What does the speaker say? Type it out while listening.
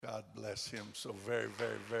God bless him so very,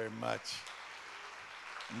 very, very much.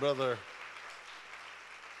 Brother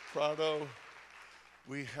Prado,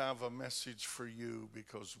 we have a message for you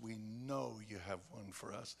because we know you have one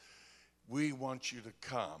for us. We want you to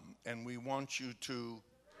come, and we want you to.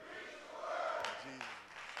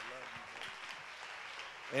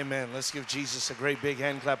 Amen. Let's give Jesus a great big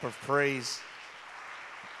hand clap of praise.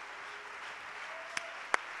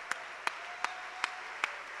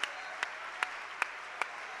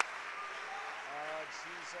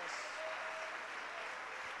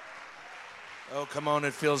 Oh, come on.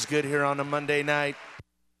 It feels good here on a Monday night.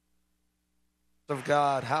 Of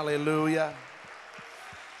God. Hallelujah.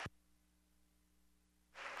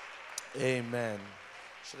 Amen.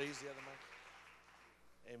 Should I use the other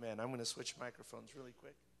mic? Amen. I'm going to switch microphones really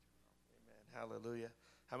quick. Amen. Hallelujah.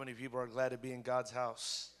 How many people are glad to be in God's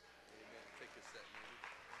house?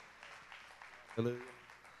 Amen.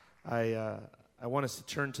 Hallelujah. I want us to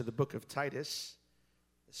turn to the book of Titus,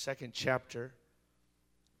 the 2nd chapter.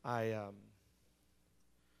 I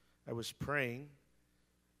was praying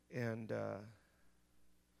and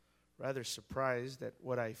rather surprised at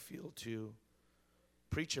what I feel to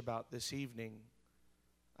preach about this evening.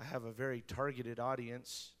 I have a very targeted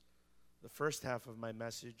audience. The first half of my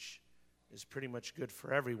message is pretty much good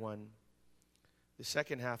for everyone. The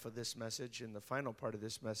second half of this message and the final part of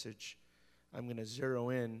this message, I'm going to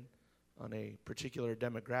zero in on a particular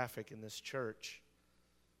demographic in this church.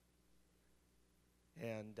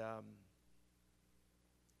 And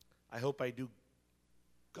I hope I do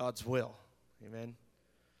God's will. Amen.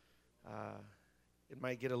 It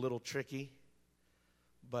might get a little tricky,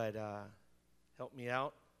 but help me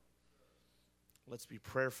out. Let's be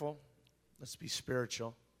prayerful. Let's be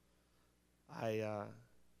spiritual. I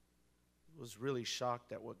was really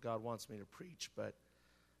shocked at what God wants me to preach, but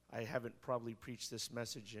I haven't probably preached this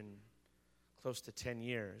message in close to 10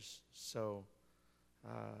 years. So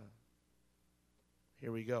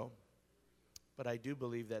here we go. But I do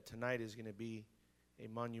believe that tonight is going to be a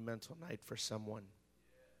monumental night for someone.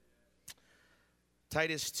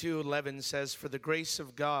 Titus 2:11 says, "For the grace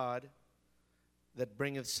of God that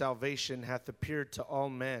bringeth salvation hath appeared to all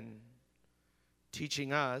men,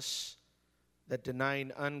 teaching us that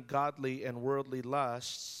denying ungodly and worldly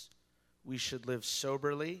lusts, we should live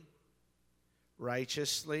soberly,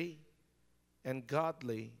 righteously, and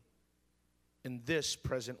godly in this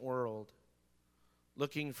present world,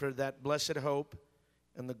 looking for that blessed hope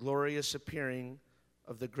and the glorious appearing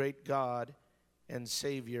of the great God and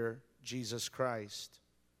Savior, Jesus Christ,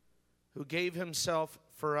 who gave himself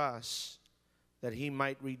for us, that he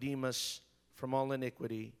might redeem us from all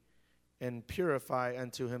iniquity and purify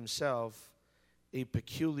unto himself a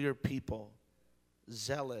peculiar people,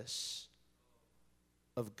 zealous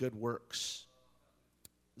of good works."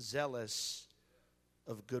 Zealous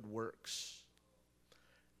of good works.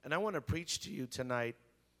 And I want to preach to you tonight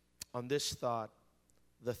on this thought,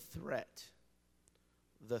 the threat.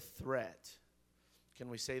 The threat. Can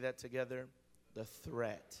we say that together? The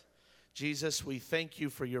threat. Jesus, we thank you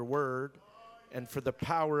for your word and for the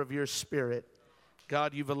power of your Spirit.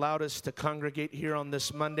 God, you've allowed us to congregate here on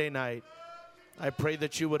this Monday night. I pray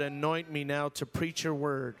that you would anoint me now to preach your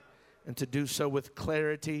word and to do so with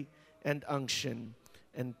clarity and unction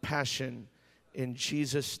and passion. In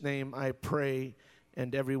Jesus' name I pray,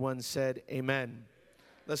 and everyone said amen.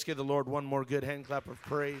 Let's give the Lord one more good hand clap of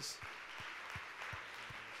praise.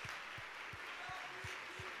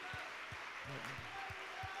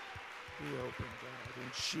 Be open, God,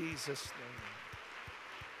 in Jesus' name.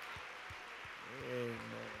 Amen.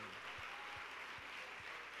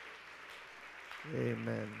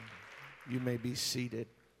 Amen. You may be seated.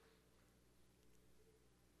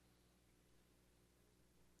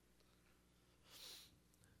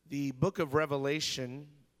 The book of Revelation,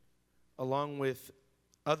 along with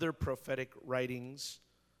other prophetic writings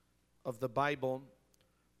of the Bible,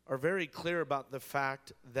 are very clear about the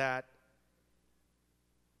fact that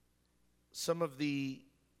some of the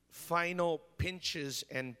final pinches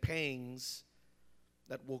and pangs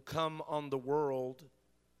that will come on the world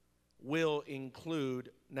will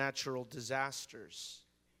include natural disasters.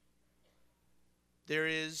 There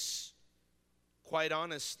is, quite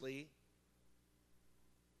honestly,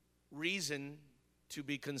 reason to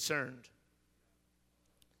be concerned.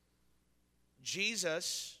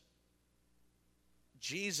 Jesus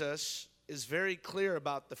is very clear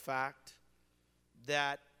about the fact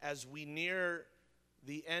that as we near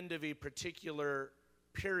the end of a particular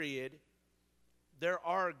period, there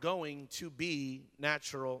are going to be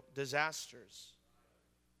natural disasters.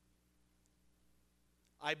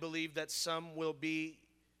 I believe that some will be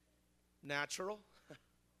natural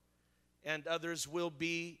and others will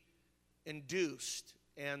be induced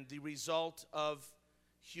and the result of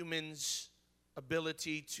humans'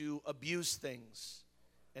 ability to abuse things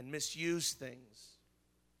and misuse things.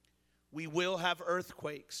 We will have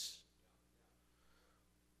earthquakes.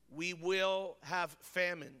 We will have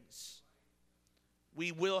famines.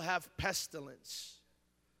 We will have pestilence.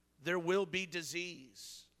 There will be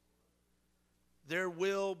disease. There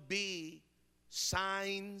will be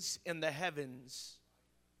signs in the heavens.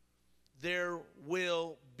 There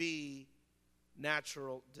will be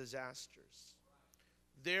natural disasters.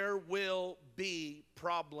 There will be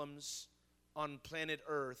problems on planet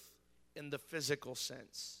Earth in the physical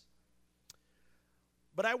sense.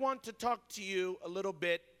 But I want to talk to you a little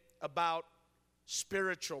bit about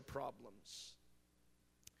spiritual problems.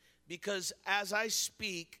 Because as I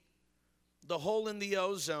speak, the hole in the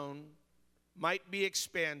ozone might be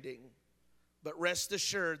expanding, but rest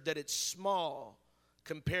assured that it's small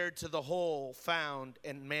compared to the hole found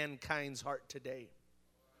in mankind's heart today.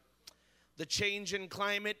 The change in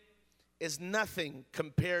climate is nothing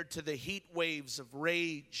compared to the heat waves of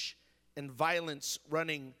rage and violence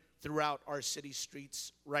running throughout our city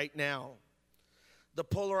streets right now. The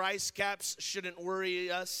polar ice caps shouldn't worry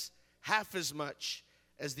us half as much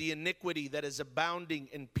as the iniquity that is abounding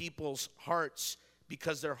in people's hearts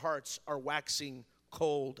because their hearts are waxing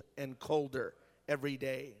cold and colder every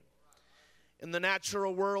day. In the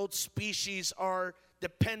natural world, species are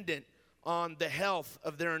dependent on the health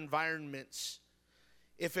of their environments.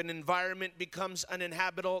 If an environment becomes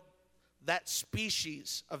uninhabitable, that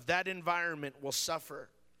species of that environment will suffer,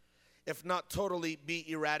 if not totally be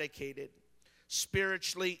eradicated.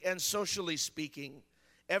 Spiritually and socially speaking,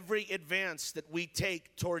 every advance that we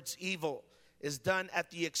take towards evil is done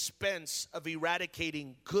at the expense of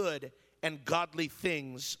eradicating good and godly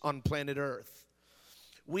things on planet Earth.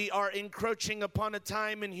 We are encroaching upon a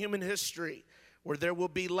time in human history where there will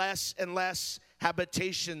be less and less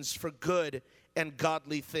habitations for good and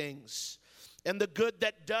godly things. And the good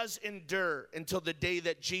that does endure until the day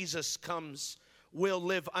that Jesus comes will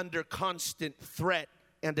live under constant threat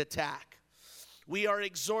and attack. We are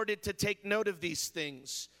exhorted to take note of these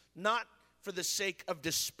things, not for the sake of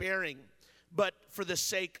despairing, but for the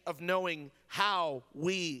sake of knowing how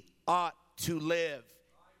we ought to live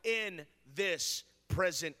in this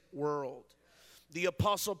present world. The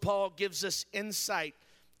Apostle Paul gives us insight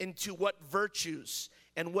into what virtues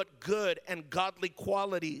and what good and godly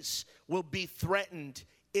qualities will be threatened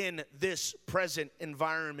in this present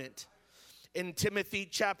environment. In Timothy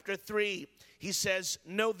chapter 3, he says,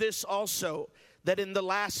 "Know this also, that in the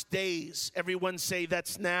last days," everyone say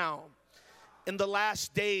that's now, "in the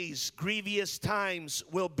last days, grievous times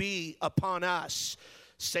will be upon us."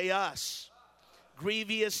 Say us.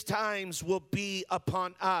 Grievous times will be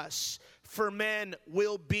upon us. For men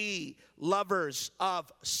will be lovers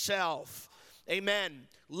of self. Amen.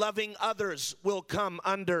 Loving others will come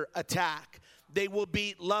under attack. They will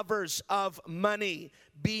be lovers of money.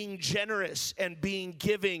 Being generous and being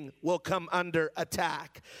giving will come under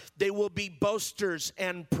attack. They will be boasters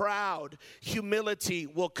and proud. Humility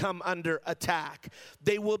will come under attack.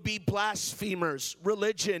 They will be blasphemers.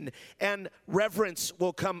 Religion and reverence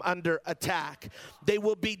will come under attack. They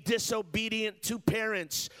will be disobedient to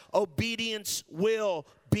parents. Obedience will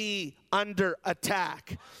be under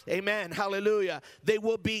attack. Amen. Hallelujah. They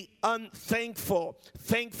will be unthankful.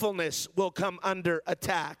 Thankfulness will come under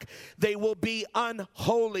attack. They will be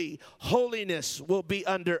unholy. Holiness will be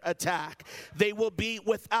under attack. They will be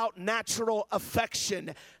without natural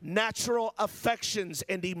affection. Natural affections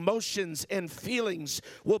and emotions and feelings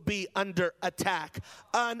will be under attack.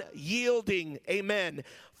 Unyielding. Amen.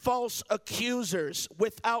 False accusers,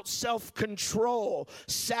 without self-control,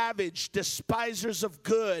 savage, despisers of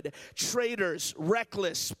good, traitors,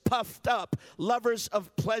 reckless, puffed up, lovers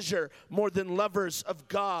of pleasure more than lovers of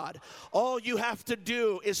God. All you have to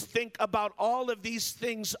do is think about all of these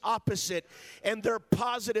things opposite, and they're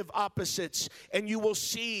positive opposites, and you will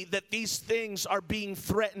see that these things are being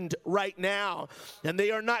threatened right now. And they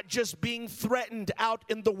are not just being threatened out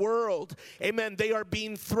in the world. Amen. They are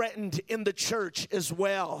being threatened in the church as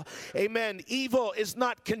well. Amen. Evil is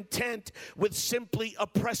not content with simply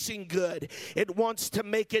oppressing good. It wants to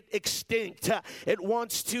make it extinct. It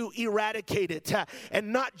wants to eradicate it.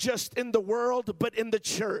 And not just in the world, but in the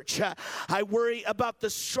church. I worry about the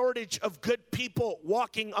shortage of good people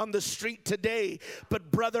walking on the street today. But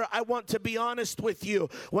brother, I want to be honest with you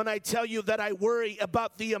when I tell you that I worry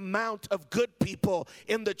about the amount of good people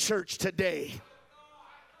in the church today.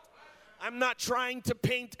 I'm not trying to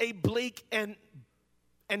paint a bleak and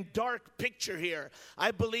and dark picture here. I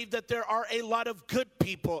believe that there are a lot of good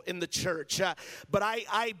people in the church, but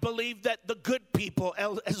I believe that the good people,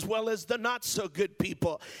 as well as the not so good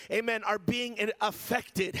people, amen, are being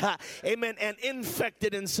affected, amen, and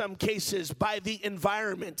infected in some cases by the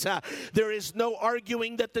environment. There is no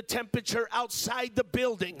arguing that the temperature outside the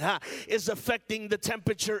building is affecting the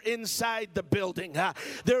temperature inside the building.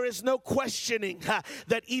 There is no questioning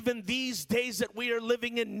that even these days that we are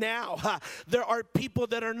living in now, there are people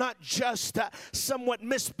that are not just somewhat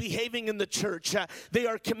misbehaving in the church. They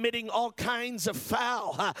are committing all kinds of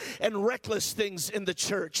foul and reckless things in the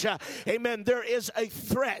church. Amen. There is a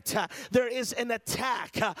threat. There is an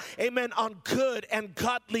attack. Amen. On good and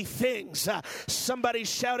godly things. Somebody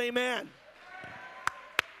shout amen.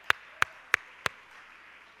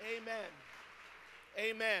 Amen.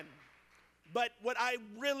 Amen. But what I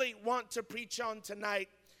really want to preach on tonight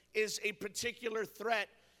is a particular threat,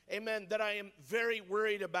 amen, that I am very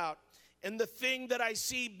worried about. And the thing that I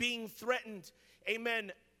see being threatened,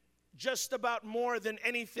 amen, just about more than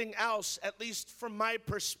anything else, at least from my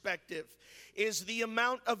perspective, is the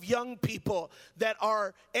amount of young people that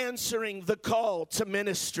are answering the call to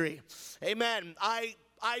ministry. Amen.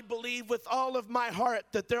 I believe with all of my heart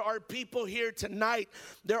that there are people here tonight,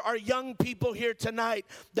 there are young people here tonight,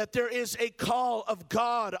 that there is a call of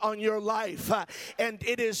God on your life, and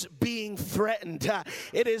it is being threatened.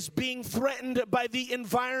 It is being threatened by the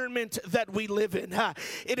environment that we live in.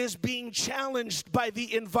 It is being challenged by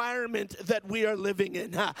the environment that we are living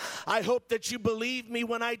in. I hope that you believe me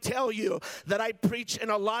when I tell you that I preach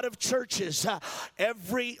in a lot of churches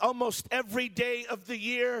almost every day of the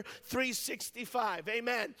year, 365.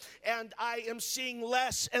 Amen. And I am seeing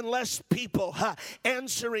less and less people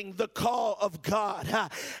answering the call of God.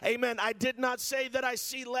 Amen. I did not say that I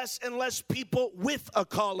see less and less people with a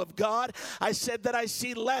call of God. I said that I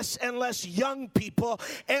see less and less young people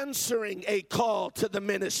answering a call to the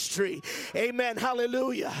ministry. Amen.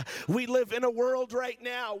 Hallelujah. We live in a world right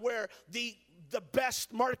now where the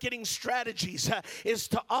best marketing strategies is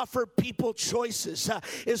to offer people choices,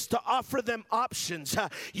 is to offer them options.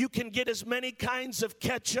 You can get as many kinds of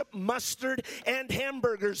ketchup, mustard, and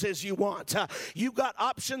hamburgers as you want. You got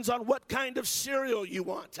options on what kind of cereal you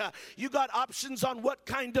want. You got options on what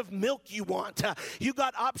kind of milk you want. You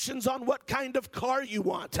got options on what kind of car you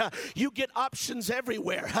want. You get options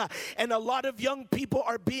everywhere. And a lot of young people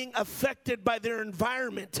are being affected by their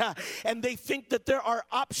environment, and they think that there are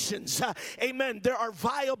options. Amen. There are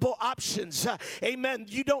viable options. Amen.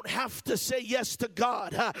 You don't have to say yes to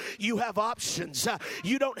God. You have options.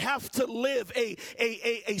 You don't have to live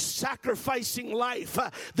a sacrificing life.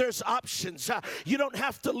 There's options. You don't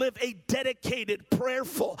have to live a dedicated,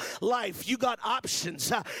 prayerful life. You got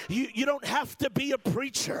options. You don't have to be a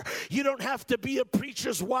preacher. You don't have to be a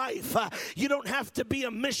preacher's wife. You don't have to be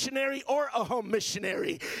a missionary or a home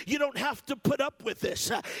missionary. You don't have to put up with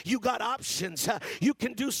this. You got options. You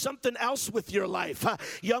can do something else with your life.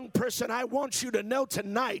 Young person, I want you to know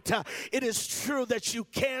tonight, it is true that you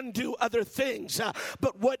can do other things,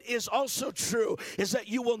 but what is also true is that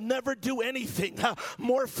you will never do anything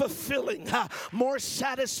more fulfilling, more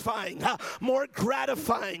satisfying, more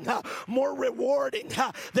gratifying, more rewarding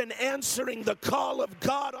than answering the call of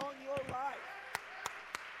God on your life.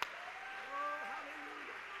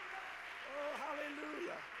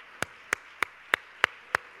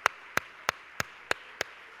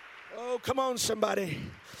 Oh, come on, somebody.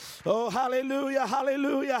 Oh, hallelujah,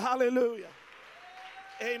 hallelujah, hallelujah.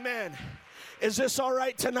 Amen. Is this all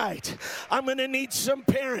right tonight? I'm going to need some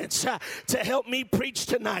parents to help me preach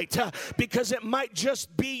tonight because it might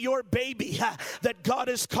just be your baby that God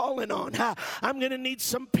is calling on. I'm going to need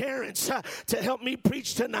some parents to help me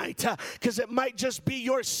preach tonight because it might just be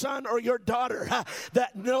your son or your daughter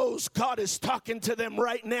that knows God is talking to them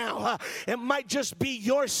right now. It might just be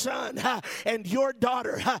your son and your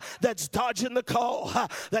daughter that's dodging the call,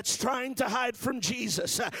 that's trying to hide from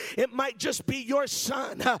Jesus. It might just be your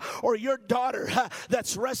son or your daughter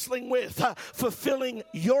that's wrestling with fulfilling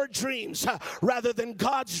your dreams rather than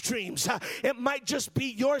God's dreams. It might just be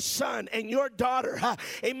your son and your daughter,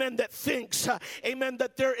 amen, that thinks, amen,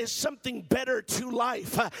 that there is something better to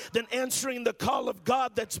life than answering the call of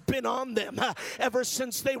God that's been on them ever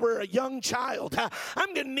since they were a young child.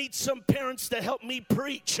 I'm going to need some parents to help me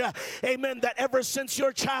preach, amen, that ever since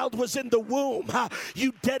your child was in the womb,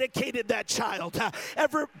 you dedicated that child.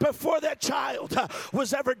 Ever before that child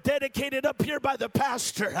was ever dedicated up up here by the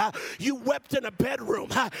pastor, you wept in a bedroom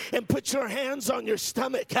and put your hands on your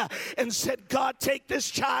stomach and said, God, take this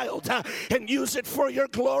child and use it for your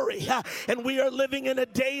glory. And we are living in a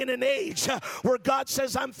day and an age where God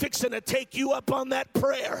says, I'm fixing to take you up on that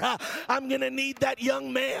prayer. I'm going to need that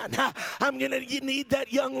young man. I'm going to need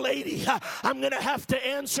that young lady. I'm going to have to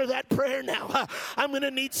answer that prayer now. I'm going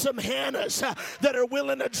to need some Hannahs that are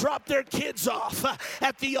willing to drop their kids off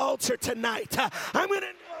at the altar tonight. I'm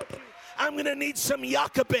going to need some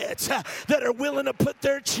Jochebeds that are willing to put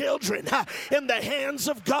their children in the hands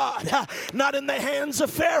of God, not in the hands of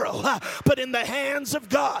Pharaoh, but in the hands of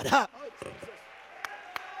God.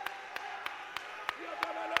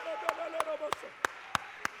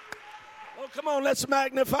 Oh, come on, let's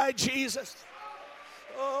magnify Jesus.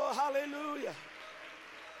 Oh, hallelujah.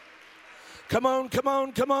 Come on, come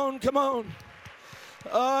on, come on, come on.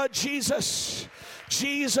 Oh, Jesus,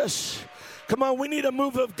 Jesus. Come on, we need a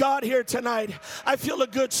move of God here tonight. I feel a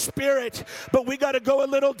good spirit, but we got to go a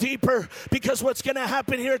little deeper, because what's going to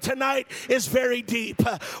happen here tonight is very deep.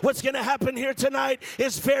 What's going to happen here tonight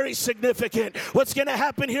is very significant. What's going to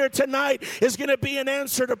happen here tonight is going to be an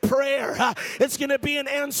answer to prayer. It's going to be an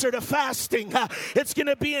answer to fasting. It's going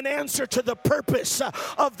to be an answer to the purpose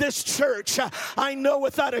of this church. I know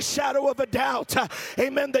without a shadow of a doubt,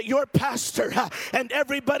 amen, that your pastor and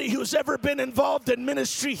everybody who's ever been involved in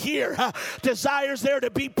ministry here desires there to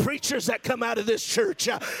be preachers that come out of this church,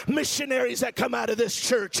 missionaries that come out of this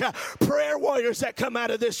church, prayer warriors that come out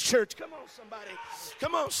of this church. Come on, somebody.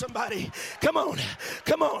 Come on, somebody. Come on.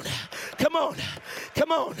 Come on. Come on.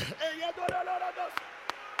 Come on.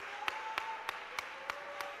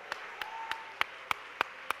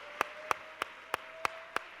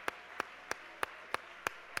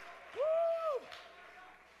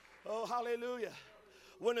 Oh, hallelujah.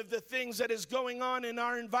 One of the things that is going on in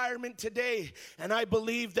our environment today, and I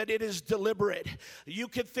believe that it is deliberate. You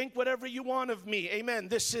could think whatever you want of me. Amen.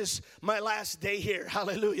 This is my last day here.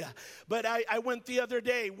 Hallelujah. But I went the other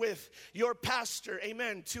day with your pastor,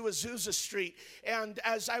 amen, to Azusa Street. And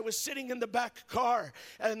as I was sitting in the back car,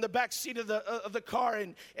 in the back seat of the car,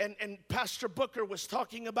 and Pastor Booker was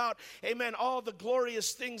talking about, amen, all the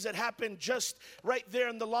glorious things that happened just right there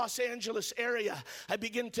in the Los Angeles area, I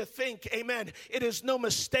begin to think, amen, it is no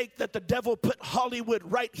mistake that the devil put Hollywood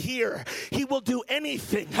right here. He will do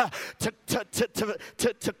anything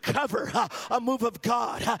to cover a move of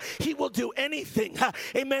God. He will do anything,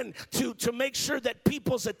 amen, to make sure that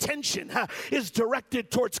people's attention is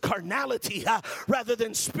directed towards carnality rather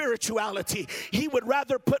than spirituality. He would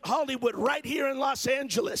rather put Hollywood right here in Los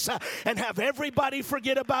Angeles and have everybody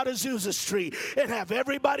forget about Azusa Street, and have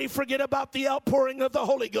everybody forget about the outpouring of the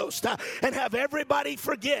Holy Ghost, and have everybody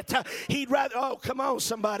forget. He'd rather, oh, come on,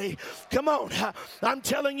 somebody. Come on. I'm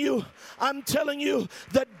telling you,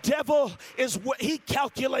 the devil is what he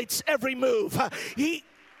calculates every move.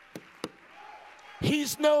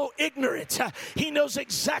 He's no ignorant. He knows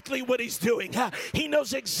exactly what he's doing. He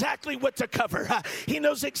knows exactly what to cover. He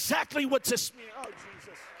knows exactly what to smear. Oh,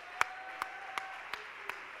 Jesus.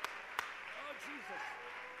 Oh, Jesus.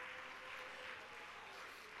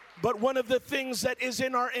 But one of the things that is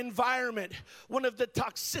in our environment, one of the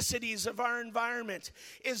toxicities of our environment,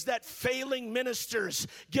 is that failing ministers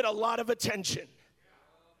get a lot of attention.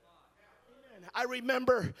 I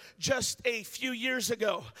remember just a few years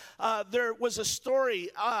ago, there was a story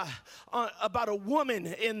about a woman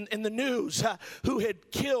in the news who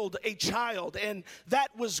had killed a child, and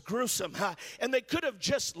that was gruesome. And they could have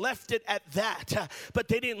just left it at that, but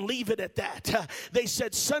they didn't leave it at that. They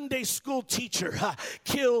said Sunday school teacher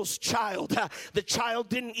kills child. The child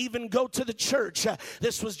didn't even go to the church.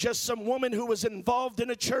 This was just some woman who was involved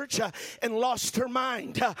in a church and lost her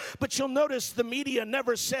mind. But you'll notice the media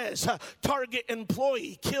never says Target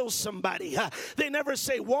employee kills somebody. They never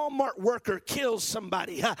say Walmart worker kills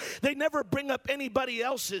somebody. They never bring up anybody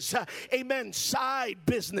else's, amen, side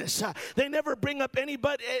business. They never bring up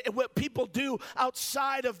anybody, what people do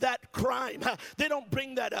outside of that crime. They don't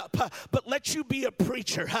bring that up. But let you be a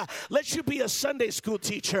preacher. Let you be a Sunday school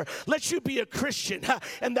teacher. Let you be a Christian.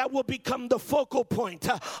 And that will become the focal point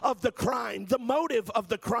of the crime, the motive of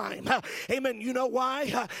the crime. Amen. You know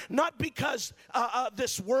why? Not because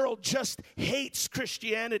this world just hates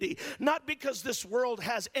Christianity, not because this world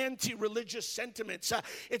has anti-religious sentiments.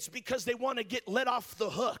 It's because they want to get let off the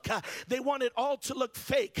hook. They want it all to look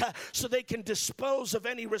fake so they can dispose of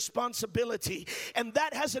any responsibility. And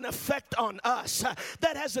that has an effect on us.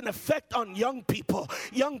 That has an effect on young people.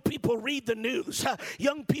 Young people read the news.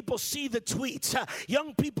 Young people see the tweets.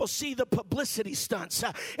 Young people see the publicity stunts.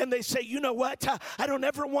 And they say, you know what? I don't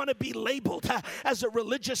ever want to be labeled as a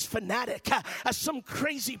religious fanatic, as some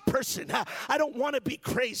crazy person. I don't want to be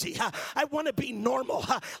crazy. I want to be normal.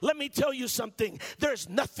 Let me tell you something. There's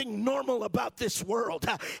nothing normal about this world.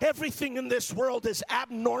 Everything in this world is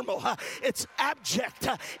abnormal. It's abject,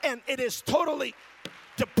 and it is totally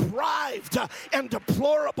deprived and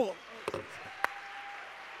deplorable.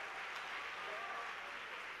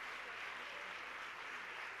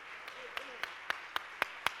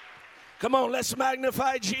 Come on, let's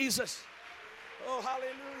magnify Jesus. Oh,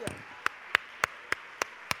 hallelujah.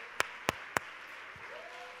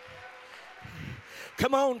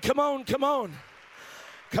 Come on, come on, come on.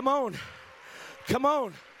 Come on, come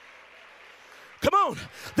on. Come on,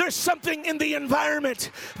 there's something in the environment.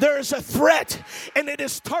 There is a threat, and it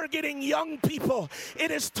is targeting young people. It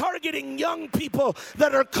is targeting young people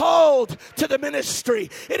that are called to the ministry.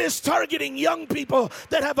 It is targeting young people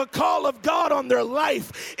that have a call of God on their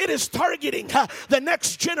life. It is targeting the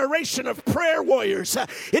next generation of prayer warriors.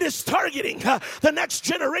 It is targeting the next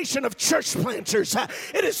generation of church planters.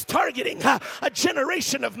 It is targeting a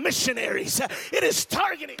generation of missionaries. It is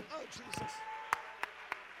targeting, oh Jesus.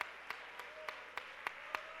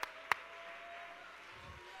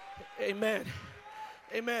 Amen.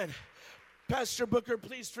 Amen. Pastor Booker,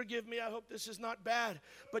 please forgive me. I hope this is not bad.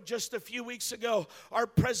 But just a few weeks ago, our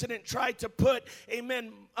president tried to put,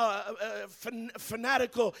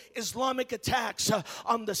 fanatical Islamic attacks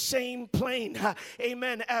on the same plane,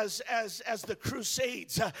 as the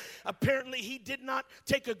Crusades. Apparently, he did not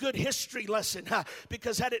take a good history lesson,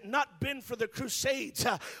 because had it not been for the Crusades,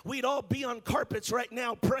 we'd all be on carpets right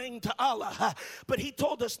now praying to Allah. But he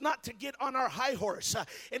told us not to get on our high horse,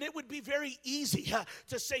 and it would be very easy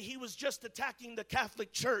to say he was just attacking the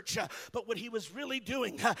Catholic Church, but what he was really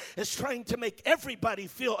doing is trying to make everybody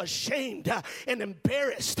feel ashamed and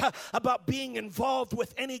embarrassed about being involved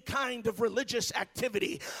with any kind of religious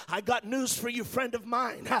activity. I got news for you, friend of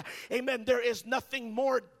mine. Amen. There is nothing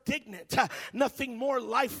more dignant, nothing more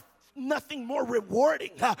life, nothing more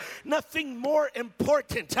rewarding, nothing more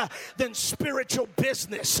important than spiritual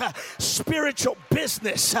business. Spiritual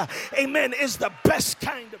business, amen, is the best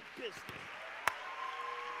kind of business.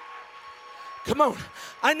 Come on,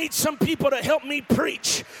 I need some people to help me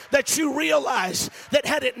preach that you realize that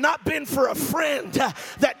had it not been for a friend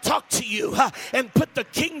that talked to you and put the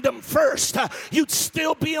kingdom first, you'd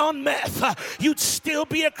still be on meth. You'd still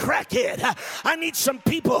be a crackhead. I need some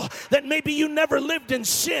people that maybe you never lived in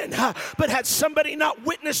sin, but had somebody not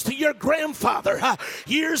witness to your grandfather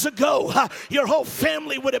years ago. Your whole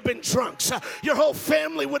family would have been drunks. Your whole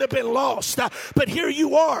family would have been lost. But here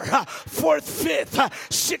you are, fourth, fifth,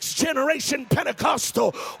 sixth generation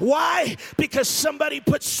Pentecostal. Why? Because somebody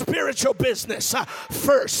put spiritual business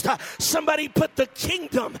first. Somebody put the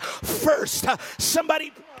kingdom first.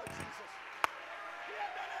 Somebody.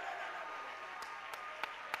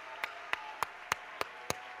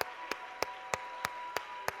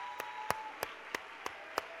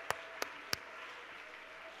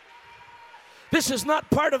 This is not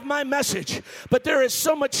part of my message, but there is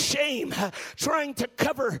so much shame trying to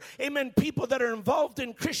cover, amen, people that are involved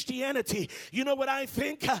in Christianity. You know what I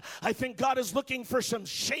think? I think God is looking for some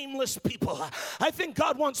shameless people. I think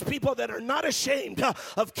God wants people that are not ashamed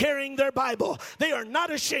of carrying their Bible. They are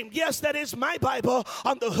not ashamed. Yes, that is my Bible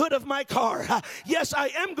on the hood of my car. Yes, I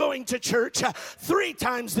am going to church 3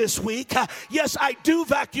 times this week. Yes, I do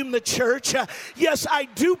vacuum the church. Yes, I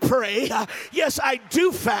do pray. Yes, I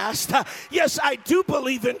do fast. Yes, I do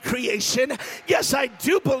believe in creation. Yes, I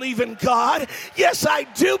do believe in God. Yes, I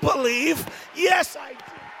do believe. Yes, I do.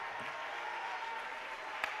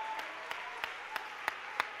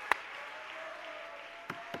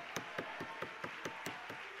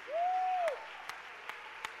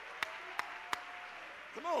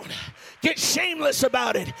 Get shameless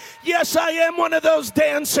about it. Yes, I am one of those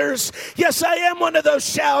dancers. Yes, I am one of those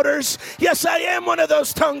shouters. Yes, I am one of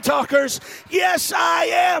those tongue talkers. Yes, I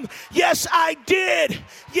am. Yes, I did.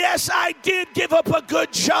 Yes, I did give up a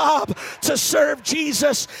good job to serve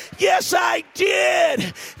Jesus. Yes, I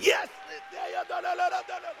did. Yes.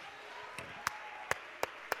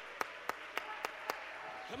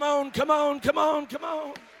 Come on, come on, come on, come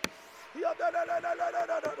on.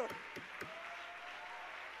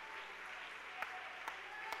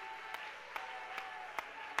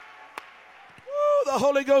 the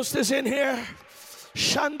Holy Ghost is in here.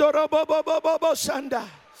 Shandoro bo bo bo bo bo sanda.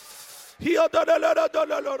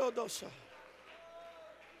 Hiodololololololodosa.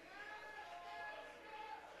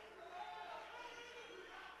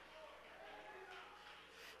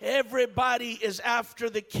 Everybody is after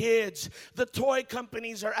the kids. The toy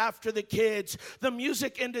companies are after the kids. The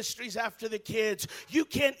music industry's after the kids. You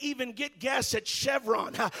can't even get gas at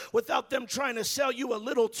Chevron without them trying to sell you a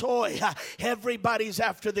little toy. Everybody's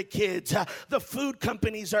after the kids. The food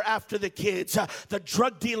companies are after the kids. The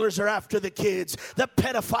drug dealers are after the kids. The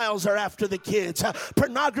pedophiles are after the kids.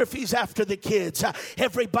 Pornography's after the kids.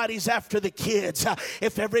 Everybody's after the kids.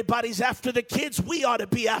 If everybody's after the kids, we ought to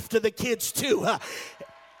be after the kids too.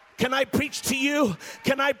 Can I preach to you?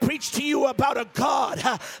 Can I preach to you about a God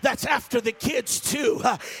that's after the kids too?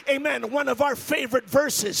 Amen. One of our favorite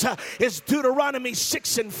verses is Deuteronomy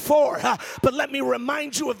 6:4. But let me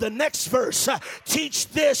remind you of the next verse. Teach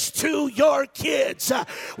this to your kids.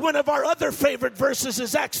 One of our other favorite verses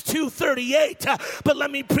is Acts 2:38. But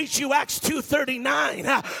let me preach you Acts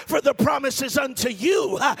 2:39. For the promise is unto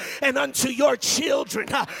you and unto your children.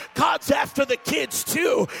 God's after the kids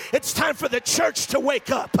too. It's time for the church to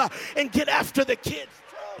wake up and get after the kids.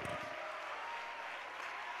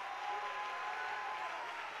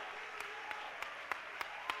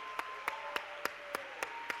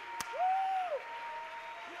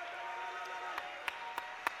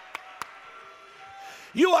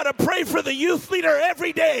 You ought to pray for the youth leader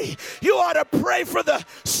every day. You ought to pray for the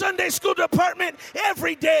Sunday school department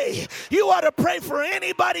every day. You ought to pray for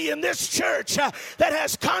anybody in this church that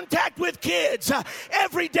has contact with kids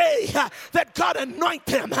every day, that God anoint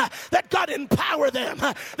them, that God empower them,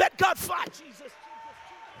 that God fight.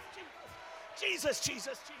 Jesus.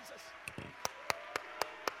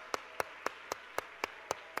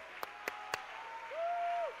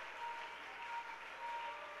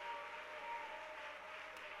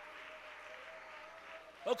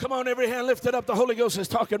 Oh, come on, every hand lifted up. The Holy Ghost is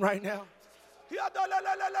talking right now.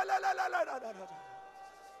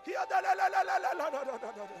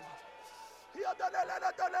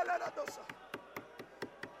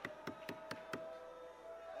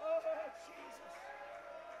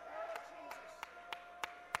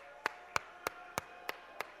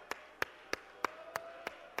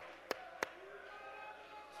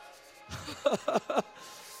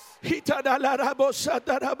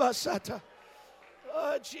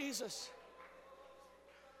 Oh, Jesus.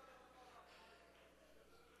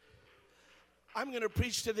 I'm going to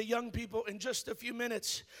preach to the young people in just a few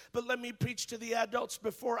minutes, but let me preach to the adults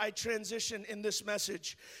before I transition in this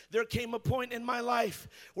message. There came a point in my life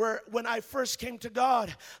where when I first came to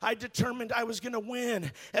God, I determined I was going to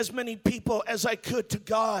win as many people as I could to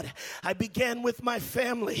God. I began with my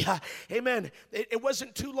family. Amen. It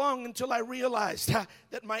wasn't too long until I realized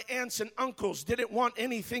that my aunts and uncles didn't want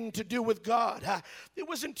anything to do with God. It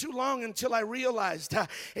wasn't too long until I realized,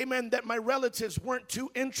 amen, that my relatives weren't too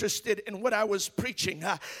interested in what I was preaching.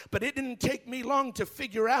 But it didn't take me long to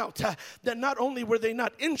figure out that not only were they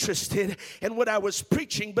not interested in what I was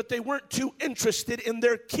preaching, but they weren't too interested in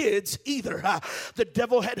their kids either. The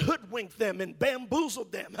devil had hoodwinked them and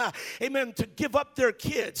bamboozled them, amen, to give up their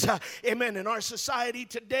kids. Amen. In our society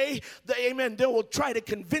today, amen, they will try to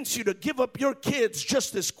convince you to give up your kids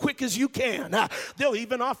just as quick as you can. They'll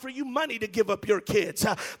even offer you money to give up your kids.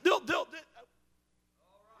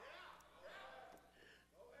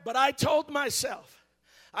 But I told myself,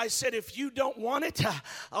 I said, if you don't want it,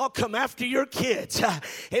 I'll come after your kids.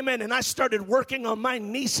 Amen. And I started working on my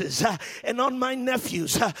nieces and on my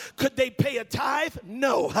nephews. Could they pay a tithe?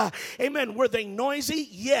 No. Amen. Were they noisy?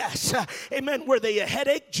 Yes. Amen. Were they a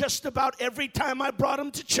headache? Just about every time I brought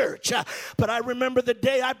them to church. But I remember the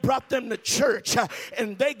day I brought them to church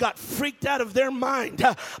and they got freaked out of their mind.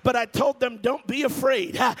 But I told them, don't be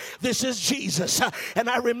afraid. This is Jesus. And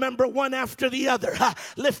I remember one after the other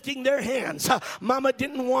lifting their hands. Mama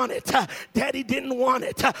didn't want it. Daddy didn't want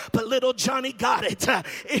it. But little Johnny got it.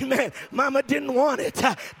 Amen. Mama didn't want it.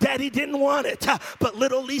 Daddy didn't want it. But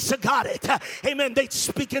little Lisa got it. Amen. They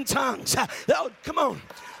speak in tongues. Oh, come on.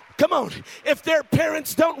 Come on. If their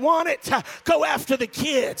parents don't want it, go after the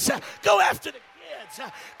kids. Go after the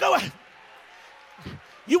kids. Go after.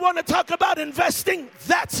 You want to talk about investing?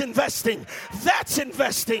 That's investing. That's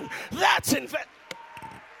investing. That's investing.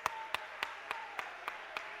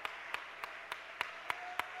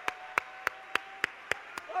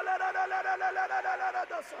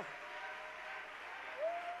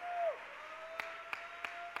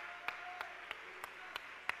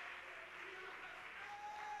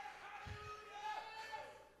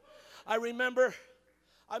 I remember,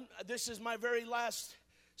 this is my very last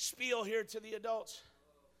spiel here to the adults.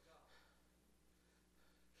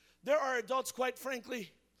 There are adults, quite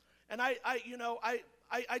frankly, and I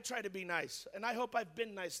try to be nice, and I hope I've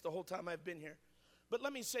been nice the whole time I've been here. But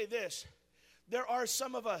let me say this. There are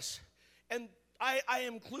some of us, and I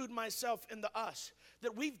include myself in the us,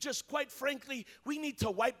 that we've just, quite frankly, we need to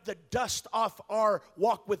wipe the dust off our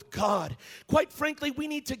walk with God. Quite frankly, we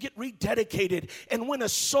need to get rededicated and win a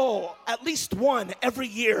soul, at least one every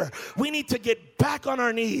year. We need to get back on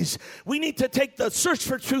our knees. We need to take the Search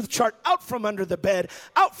for Truth chart out from under the bed,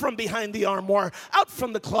 out from behind the armoire, out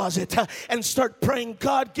from the closet, and start praying,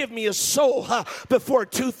 God, give me a soul before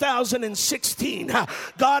 2016.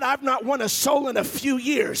 God, I've not won a soul in a few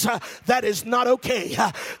years. That is not okay.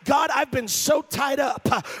 God, I've been so tied up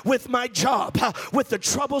with my job, with the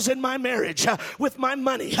troubles in my marriage, with my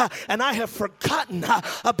money, and I have forgotten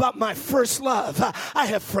about my first love. I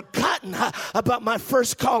have forgotten about my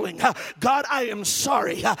first calling. God, I am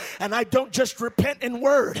sorry, and I don't just repent in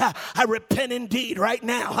word, I repent in deed right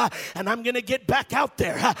now, and I'm going to get back out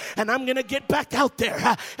there, and I'm going to get back out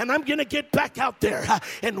there, and I'm going to get back out there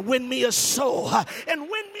and win me a soul, and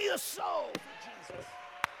win me a soul.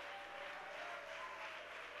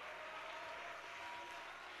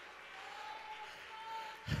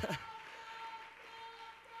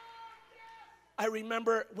 I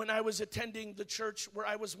remember when I was attending the church where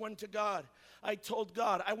I was one to God, I told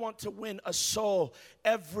God, I want to win a soul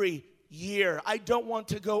every year. I don't want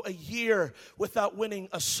to go a year without winning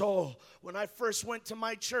a soul. When I first went to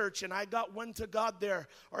my church and I got one to God there,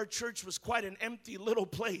 our church was quite an empty little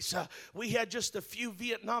place. We had just a few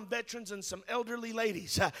Vietnam veterans and some elderly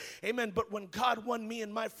ladies. Amen. But when God won me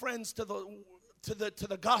and my friends to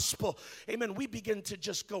the gospel, amen, we begin to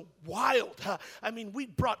just go wild. I mean, we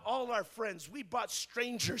brought all our friends. We brought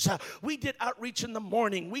strangers. We did outreach in the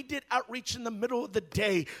morning. We did outreach in the middle of the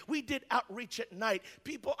day. We did outreach at night.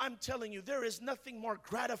 People, I'm telling you, there is nothing more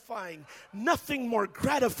gratifying,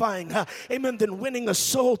 amen, than winning a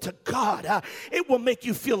soul to God. It will make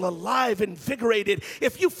you feel alive, invigorated.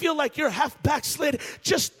 If you feel like you're half backslid,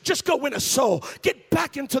 just go win a soul. Get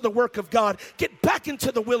back into the work of God. Get back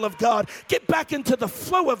into the will of God. Get back into the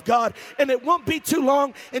flow of God, and it won't be too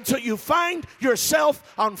long until you find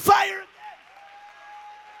yourself on fire again.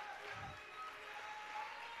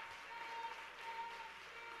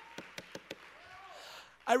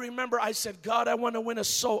 I remember I said, God, I want to win a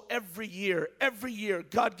soul every year. Every year.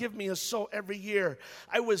 God, give me a soul every year.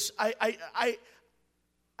 I was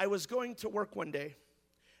going to work one day,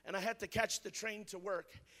 and I had to catch the train to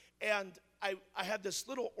work, and I had this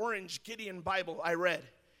little orange Gideon Bible I read.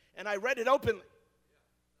 And I read it openly.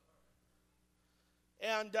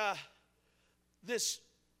 And this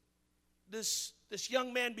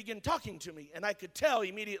young man began talking to me, and I could tell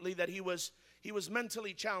immediately that he was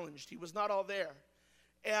mentally challenged. He was not all there.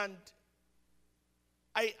 And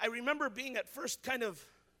I remember being at first kind of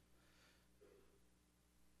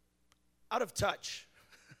out of touch.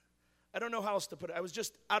 I don't know how else to put it. I was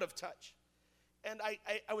just out of touch. And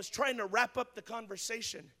I was trying to wrap up the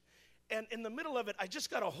conversation. And in the middle of it, I just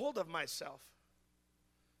got a hold of myself.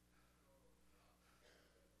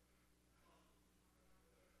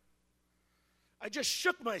 I just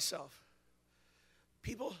shook myself.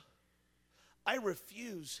 People, I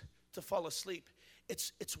refuse to fall asleep.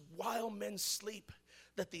 It's while men sleep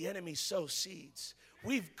that the enemy sows seeds.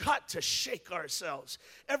 We've got to shake ourselves.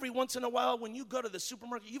 Every once in a while, when you go to the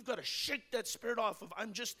supermarket, you've got to shake that spirit off of,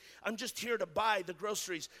 I'm just here to buy the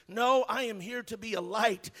groceries. No, I am here to be a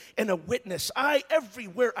light and a witness.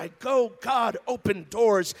 Everywhere I go, God opened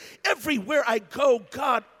doors. Everywhere I go,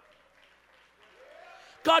 God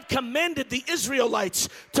commanded the Israelites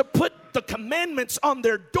to put the commandments on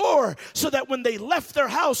their door so that when they left their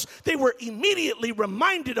house, they were immediately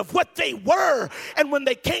reminded of what they were. And when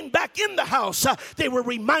they came back in the house, they were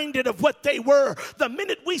reminded of what they were. The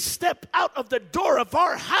minute we step out of the door of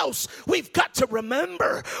our house, we've got to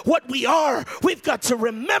remember what we are. We've got to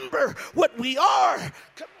remember what we are.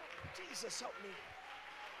 Come on, Jesus, help me.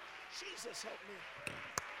 Jesus, help me.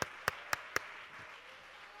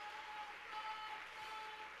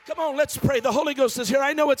 Come on, let's pray. The Holy Ghost is here.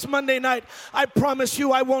 I know it's Monday night. I promise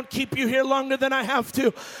you I won't keep you here longer than I have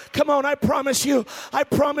to. Come on, I promise you.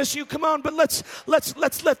 Come on, but let's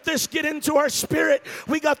let this get into our spirit.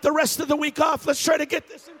 We got the rest of the week off. Let's try to get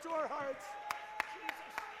this into our hearts.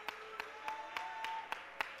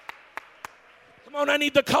 Come on, I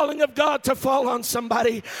need the calling of God to fall on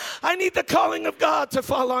somebody. I need the calling of God to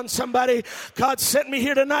fall on somebody. God sent me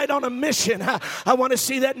here tonight on a mission. I want to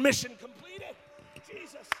see that mission completed.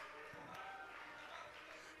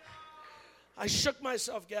 I shook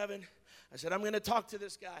myself, Gavin. I said, I'm going to talk to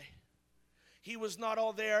this guy. He was not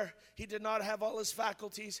all there. He did not have all his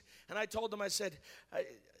faculties. And I told him, I said,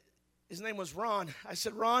 His name was Ron. I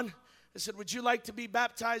said, Ron, I said, would you like to be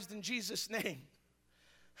baptized in Jesus' name?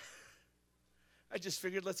 I just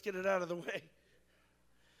figured, let's get it out of the way.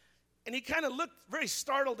 And he kind of looked very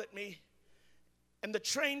startled at me. And the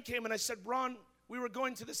train came, and I said, Ron, we were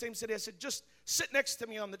going to the same city. I said, just sit next to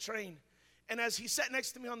me on the train. And as he sat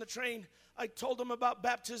next to me on the train, I told him about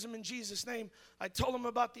baptism in Jesus' name. I told him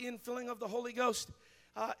about the infilling of the Holy Ghost,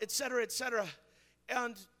 et cetera, et cetera.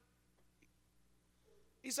 And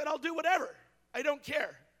he said, I'll do whatever. I don't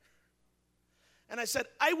care. And I said,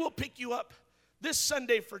 I will pick you up this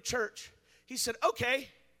Sunday for church. He said, okay.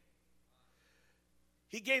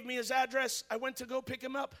 He gave me his address. I went to go pick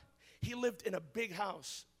him up. He lived in a big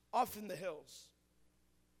house off in the hills.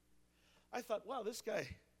 I thought, wow, this guy.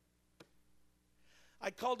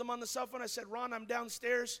 I called him on the cell phone. I said, Ron, I'm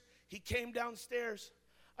downstairs. He came downstairs.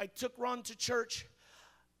 I took Ron to church.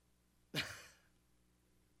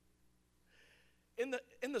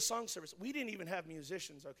 In the song service, we didn't even have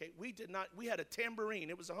musicians, okay? We did not. We had a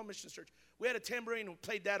tambourine. It was a home missions church. We had a tambourine and we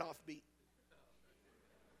played that offbeat.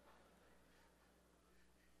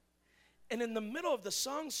 And in the middle of the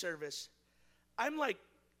song service, I'm like,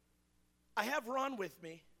 I have Ron with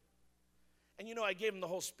me. And you know, I gave him the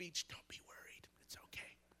whole speech. Don't be worried. It's okay.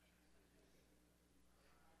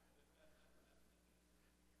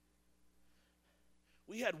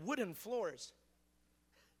 We had wooden floors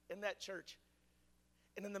in that church.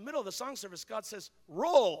 And in the middle of the song service, God says,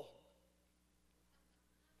 roll.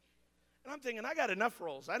 And I'm thinking, I got enough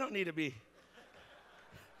rolls. I don't need to be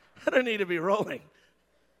rolling.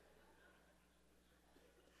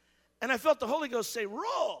 And I felt the Holy Ghost say,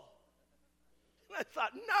 roll. And I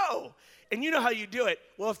thought, no. And you know how you do it.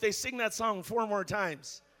 Well, if they sing that song 4 more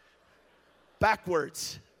times,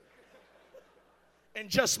 backwards. And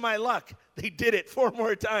just my luck, they did it 4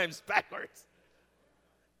 more times backwards.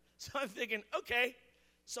 So I'm thinking, okay.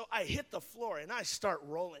 So I hit the floor and I start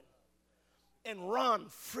rolling. And Ron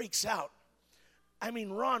freaks out. I mean,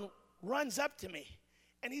 Ron runs up to me.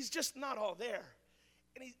 And he's just not all there.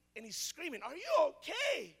 And he's screaming, are you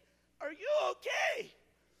okay? Are you okay?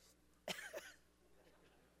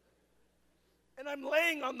 And I'm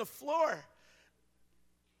laying on the floor.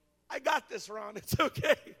 I got this, Ron. It's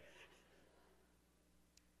okay.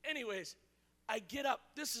 Anyways, I get up.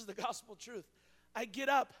 This is the gospel truth. I get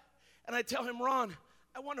up and I tell him, Ron,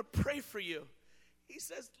 I want to pray for you. He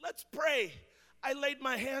says, let's pray. I laid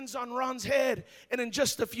my hands on Ron's head, and in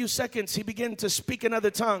just a few seconds, he began to speak in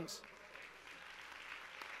other tongues.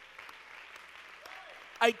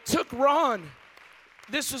 I took Ron.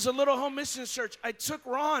 This was a little home missions church. I took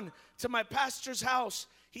Ron to my pastor's house.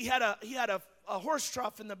 He had a horse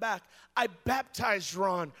trough in the back. I baptized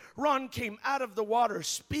Ron. Ron came out of the water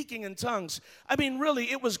speaking in tongues. I mean,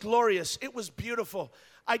 really, it was glorious. It was beautiful.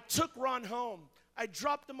 I took Ron home. I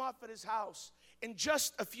dropped him off at his house. In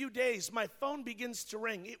just a few days, my phone begins to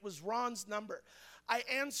ring. It was Ron's number. I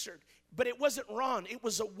answered, but it wasn't Ron. It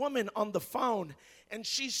was a woman on the phone. And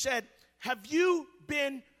she said, have you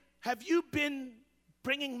been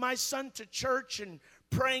bringing my son to church and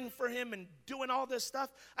praying for him and doing all this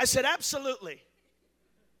stuff? I said, absolutely.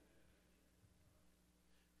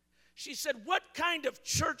 She said, what kind of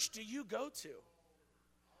church do you go to?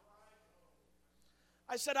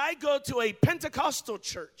 I said, I go to a Pentecostal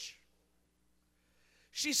church.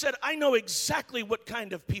 She said, I know exactly what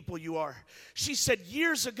kind of people you are. She said,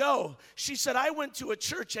 years ago, she said, I went to a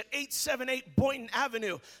church at 878 Boynton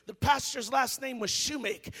Avenue. The pastor's last name was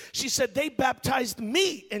Shoemake. She said, they baptized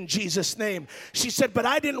me in Jesus' name. She said, but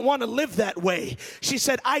I didn't want to live that way. She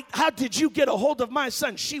said, how did you get a hold of my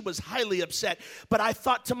son? She was highly upset. But I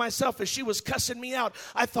thought to myself, as she was cussing me out,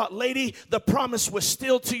 I thought, lady, the promise was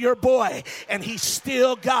still to your boy, and he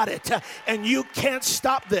still got it. And you can't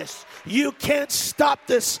stop this. You can't stop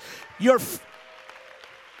this.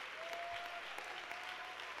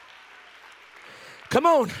 Come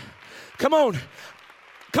on.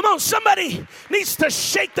 Somebody needs to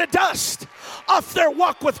shake the dust off their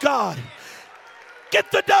walk with God.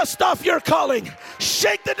 Get the dust off your calling.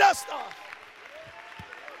 Shake the dust off.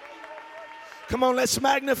 Come on, let's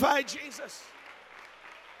magnify Jesus.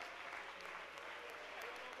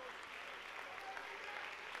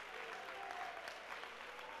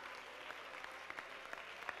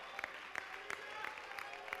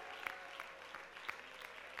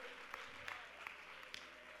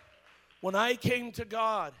 When I came to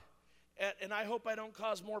God, and I hope I don't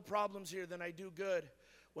cause more problems here than I do good.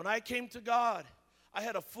 When I came to God, I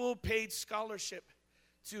had a full paid scholarship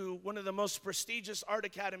to one of the most prestigious art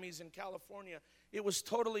academies in California. It was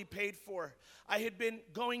totally paid for. I had been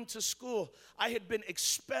going to school. I had been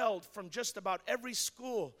expelled from just about every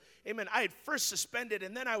school. Amen. I had first suspended,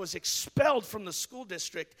 and then I was expelled from the school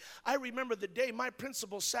district. I remember the day my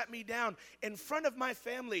principal sat me down in front of my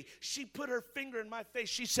family. She put her finger in my face.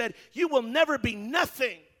 She said, "You will never be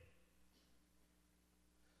nothing."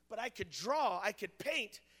 But I could draw, I could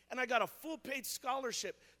paint, and I got a full-paid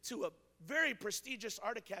scholarship to a very prestigious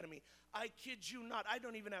art academy. I kid you not. I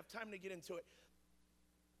don't even have time to get into it.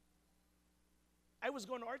 I was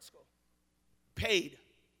going to art school. Paid.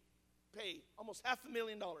 Almost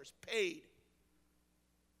 $500,000 paid.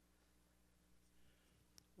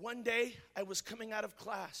 One day, I was coming out of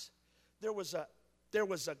class. There was a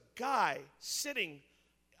guy sitting.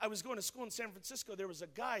 I was going to school in San Francisco. There was a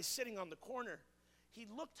guy sitting on the corner. He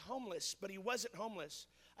looked homeless, but he wasn't homeless.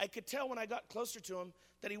 I could tell when I got closer to him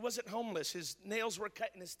that he wasn't homeless. His nails were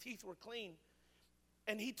cut and his teeth were clean.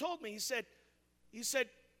 And he told me, he said,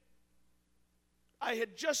 I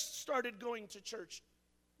had just started going to church.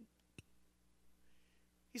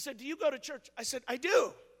 He said, "Do you go to church?" I said, "I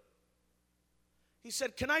do." He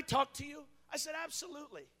said, "Can I talk to you?" I said,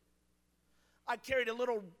 "Absolutely." I carried a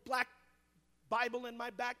little black Bible in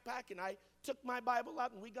my backpack, and I took my Bible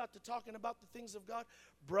out, and we got to talking about the things of God.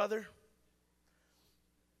 Brother,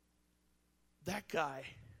 that guy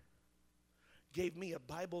gave me a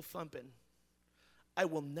Bible thumping I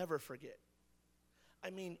will never forget.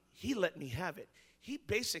 I mean, he let me have it. He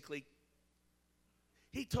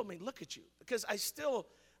told me, "Look at you." Because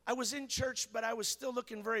I was in church, but I was still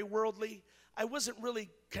looking very worldly. I wasn't really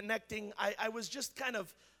connecting. I was just kind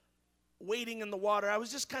of wading in the water. I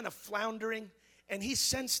was just kind of floundering, and he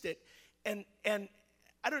sensed it. And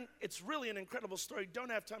it's really an incredible story.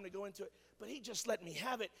 Don't have time to go into it. But he just let me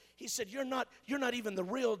have it. He said, you're not even the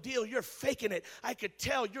real deal. You're faking it. I could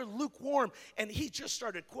tell you're lukewarm." And he just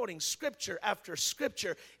started quoting scripture after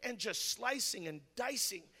scripture and just slicing and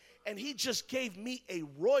dicing. And he just gave me a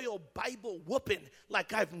royal Bible whooping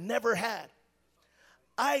like I've never had.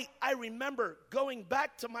 I remember going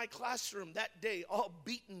back to my classroom that day, all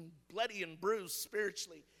beaten, bloody, and bruised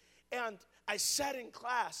spiritually. And I sat in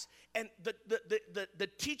class, and the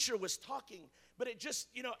teacher was talking. But it just,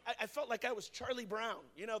 I felt like I was Charlie Brown,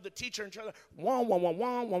 the teacher and Charlie, wah, wah, wah,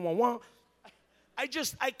 wah, wah, wah, wah.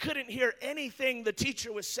 I couldn't hear anything the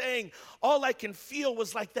teacher was saying. All I can feel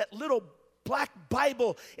was like that little black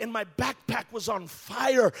Bible in my backpack was on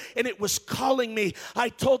fire, and it was calling me. I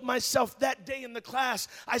told myself that day in the class,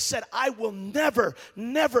 I said, I will never,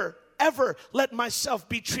 ever let myself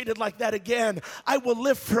be treated like that again. I will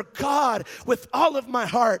live for God with all of my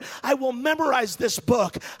heart. I will memorize this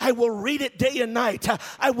book. I will read it day and night.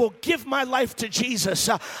 I will give my life to Jesus.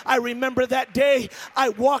 I remember that day I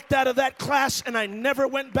walked out of that class and I never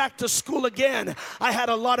went back to school again. I had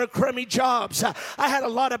a lot of crummy jobs. I had a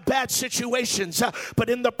lot of bad situations. But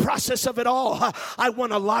in the process of it all, I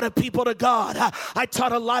won a lot of people to God. I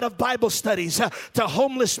taught a lot of Bible studies to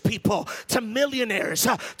homeless people, to millionaires,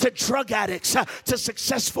 to drug addicts, to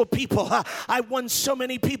successful people. I won so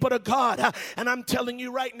many people to God. And I'm telling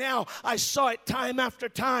you right now, I saw it time after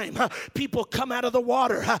time. People come out of the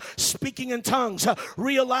water, speaking in tongues,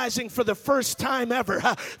 realizing for the first time ever,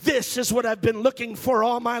 this is what I've been looking for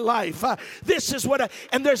all my life. This is what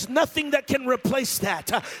and there's nothing that can replace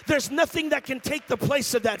that. There's nothing that can take the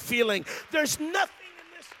place of that feeling. There's nothing.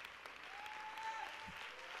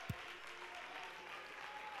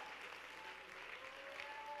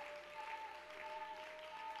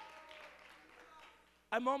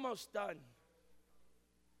 I'm almost done.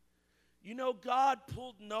 God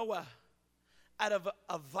pulled Noah out of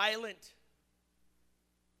a violent,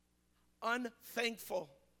 unthankful,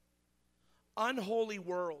 unholy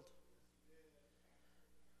world.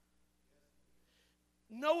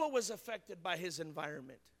 Noah was affected by his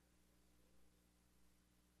environment.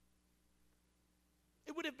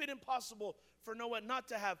 It would have been impossible for Noah not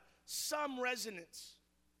to have some resonance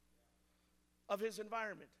of his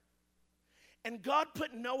environment. And God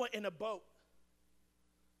put Noah in a boat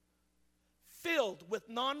filled with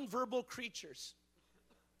nonverbal creatures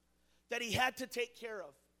that he had to take care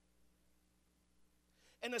of.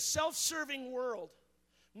 In a self-serving world,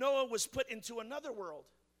 Noah was put into another world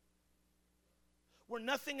where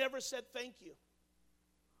nothing ever said thank you,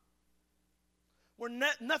 where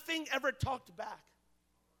nothing ever talked back,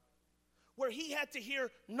 where he had to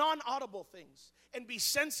hear non-audible things and be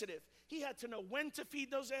sensitive. He had to know when to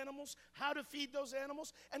feed those animals, how to feed those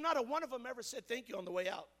animals, and not a one of them ever said thank you on the way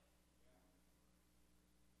out.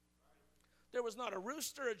 There was not a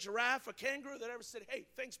rooster, a giraffe, a kangaroo that ever said, "Hey,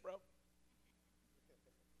 thanks, bro."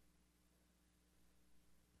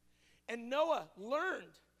 And Noah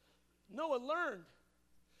learned Noah learned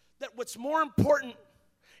that what's more important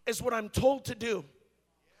is what I'm told to do.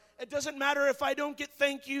 It doesn't matter if I don't get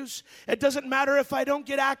thank yous. It doesn't matter if I don't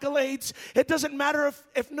get accolades. It doesn't matter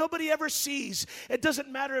if nobody ever sees. It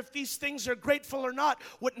doesn't matter if these things are grateful or not.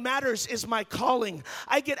 What matters is my calling.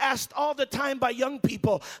 I get asked all the time by young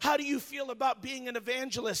people, how do you feel about being an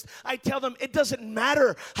evangelist? I tell them, it doesn't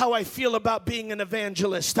matter how I feel about being an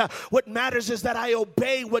evangelist. What matters is that I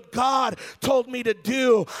obey what God told me to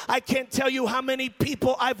do. I can't tell you how many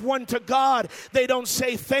people I've won to God. They don't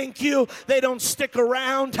say thank you. They don't stick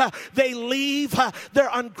around. They leave. They're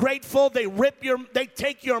ungrateful. They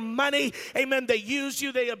take your money. Amen. They use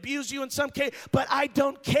you. They abuse you in some case. But I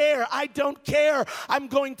don't care. I don't care. I'm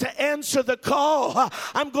going to answer the call.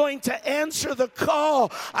 I'm going to answer the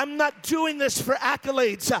call. I'm not doing this for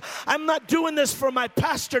accolades. I'm not doing this for my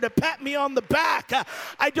pastor to pat me on the back.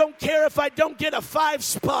 I don't care if I don't get a 5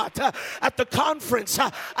 spot at the conference.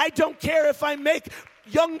 I don't care if I make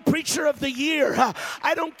Young Preacher of the Year.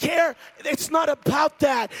 I don't care. It's not about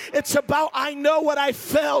that. It's about I know what I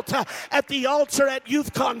felt at the altar at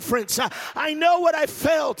youth conference. I know what I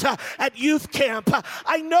felt at youth camp.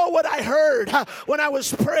 I know what I heard when I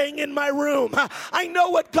was praying in my room. I know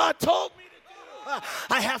what God told me to do.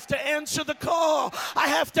 I have to answer the call. I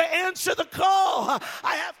have to answer the call.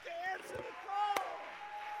 I have to answer the call.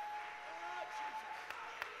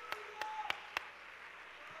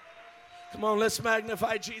 Come on, let's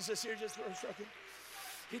magnify Jesus here just for a second.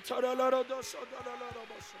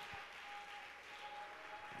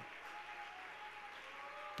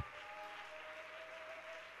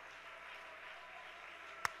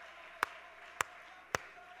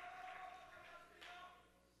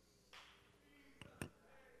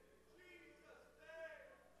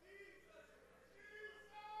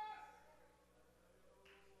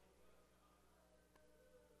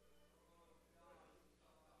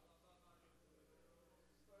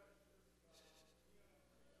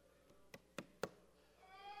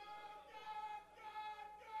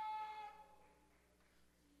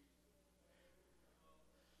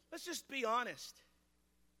 Let's just be honest.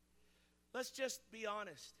 Let's just be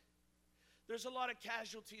honest. There's a lot of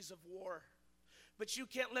casualties of war, but you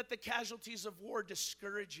can't let the casualties of war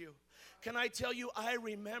discourage you. Can I tell you, I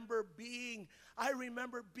remember being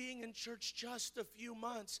in church just a few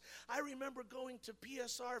months. I remember going to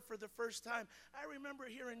PSR for the first time. I remember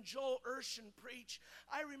hearing Joel Urshan preach.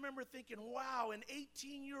 I remember thinking, wow, an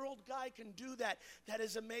 18-year-old guy can do that. That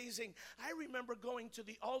is amazing. I remember going to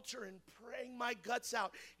the altar and praying my guts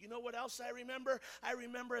out. You know what else I remember? I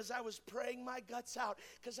remember as I was praying my guts out,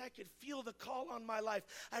 because I could feel the call on my life.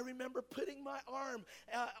 I remember putting my arm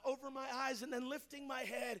over my eyes and then lifting my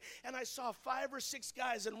head, and I saw 5 or 6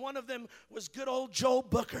 guys, and one of them was good old Joel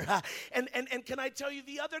Booker. And can I tell you,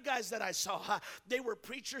 the other guys that I saw, they were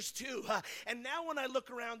preachers too. And now when I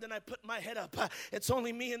look around and I put my head up, it's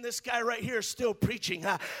only me and this guy right here still preaching.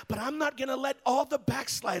 But I'm not going to let all the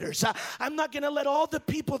backsliders, I'm not going to let all the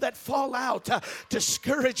people that fall out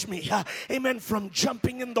discourage me, amen, from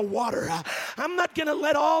jumping in the water. I'm not going to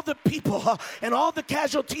let all the people and all the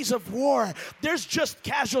casualties of war, there's just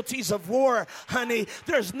casualties of war, honey.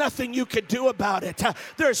 There's nothing you could do about it.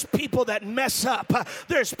 There's people that mess up.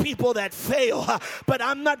 There's people that fail. But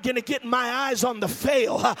I'm not going to get my eyes on the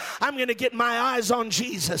fail. I'm going to get my eyes on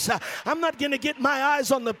Jesus. I'm not going to get my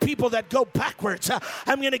eyes on the people that go backwards.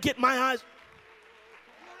 I'm going to get my eyes.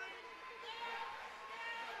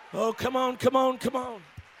 Oh, come on, come on, come on.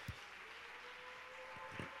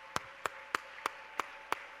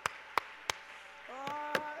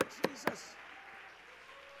 Jesus.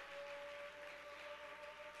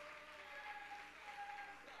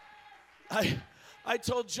 I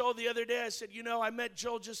told Joel the other day, I said, you know, I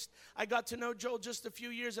got to know Joel just a few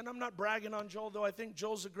years, and I'm not bragging on Joel, though I think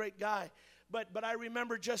Joel's a great guy. But I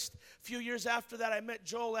remember just a few years after that, I met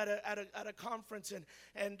Joel at a conference,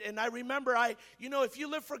 and I remember, if you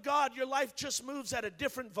live for God, your life just moves at a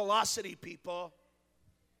different velocity, people.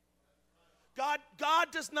 God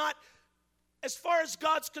does not, as far as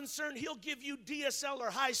God's concerned, He'll give you DSL or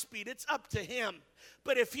high speed. It's up to Him.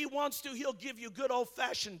 But if He wants to, He'll give you good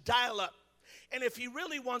old-fashioned dial-up. And if He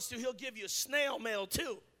really wants to, He'll give you snail mail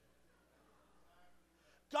too.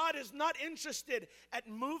 God is not interested at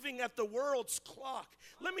moving at the world's clock.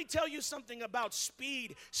 Let me tell you something about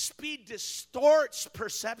speed. Speed distorts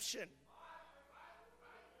perception.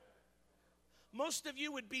 Most of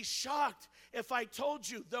you would be shocked if I told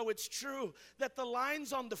you, though it's true, that the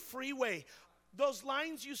lines on the freeway, those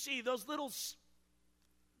lines you see, those little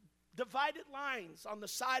divided lines on the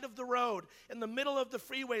side of the road in the middle of the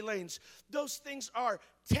freeway lanes, those things are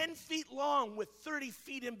 10 feet long with 30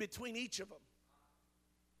 feet in between each of them.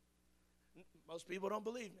 Most people don't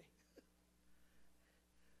believe me.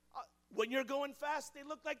 When you're going fast, they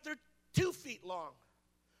look like they're 2 feet long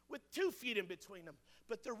with 2 feet in between them.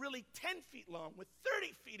 But they're really 10 feet long with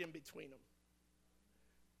 30 feet in between them.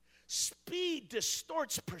 Speed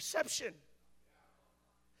distorts perception.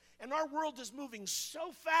 And our world is moving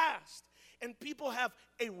so fast, and people have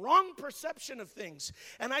a wrong perception of things.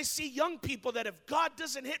 And I see young people that if God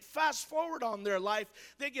doesn't hit fast forward on their life,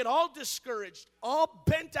 they get all discouraged, all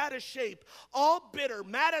bent out of shape, all bitter,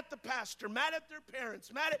 mad at the pastor, mad at their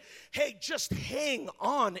parents, hey, just hang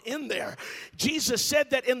on in there. Jesus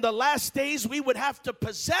said that in the last days we would have to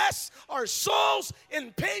possess our souls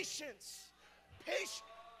in patience. Patience.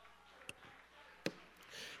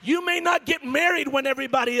 You may not get married when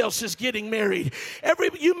everybody else is getting married.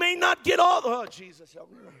 You may not get all. Oh, Jesus,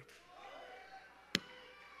 help me.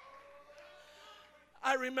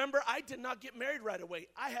 I remember I did not get married right away.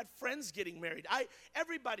 I had friends getting married.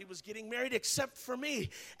 Everybody was getting married except for me.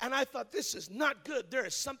 And I thought, this is not good. There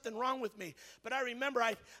is something wrong with me. But I remember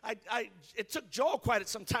it took Joel quite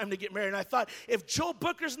some time to get married. And I thought, if Joel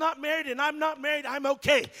Booker's not married and I'm not married, I'm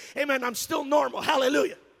okay. Amen. I'm still normal.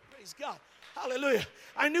 Hallelujah. Praise God. Hallelujah.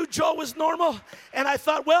 I knew Joel was normal, and I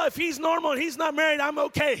thought, well, if he's normal and he's not married, I'm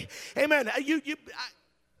okay. Amen. You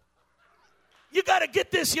got to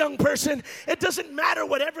get this, young person. It doesn't matter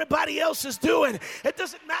what everybody else is doing. It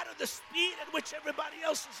doesn't matter the speed at which everybody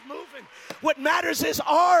else is moving. What matters is,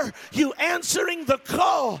 are you answering the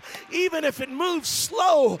call? Even if it moves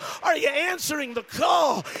slow, are you answering the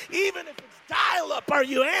call? Even if it's dial up, are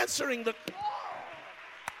you answering the call?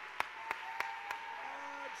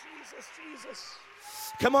 Jesus.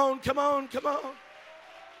 Come on.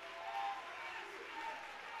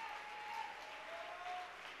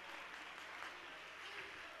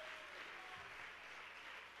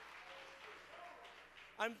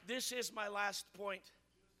 This is my last point,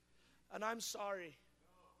 and I'm sorry.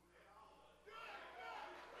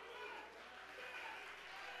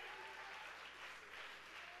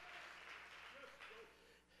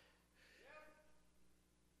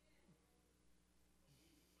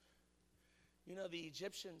 You know, the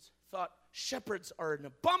Egyptians thought shepherds are an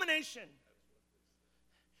abomination.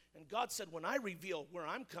 And God said, when I reveal where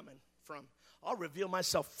I'm coming from, I'll reveal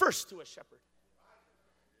myself first to a shepherd.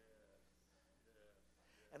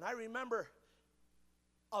 And I remember,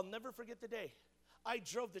 I'll never forget the day. I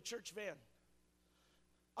drove the church van.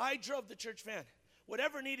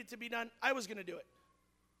 Whatever needed to be done, I was going to do it.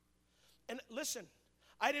 And listen,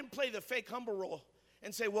 I didn't play the fake humble role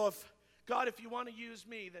and say, well, if you want to use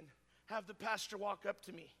me, then have the pastor walk up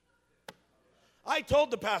to me. I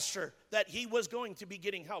told the pastor that he was going to be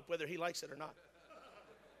getting help, whether he likes it or not.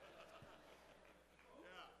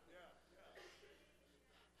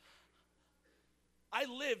 I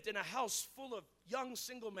lived in a house full of young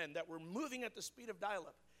single men that were moving at the speed of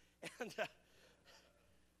dial-up. And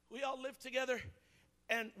we all lived together.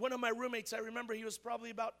 And one of my roommates, I remember he was probably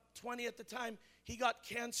about 20 at the time. He got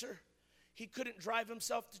cancer. He couldn't drive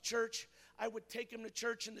himself to church. I would take him to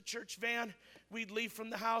church in the church van. We'd leave from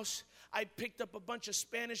the house. I picked up a bunch of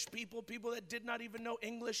Spanish people that did not even know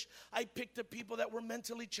English. I picked up people that were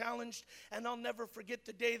mentally challenged. And I'll never forget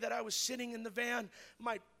the day that I was sitting in the van,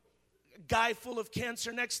 my guy full of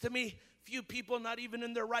cancer next to me, few people not even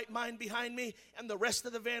in their right mind behind me, and the rest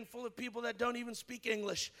of the van full of people that don't even speak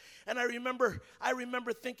English. And I remember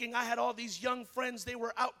thinking I had all these young friends. They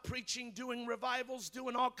were out preaching, doing revivals,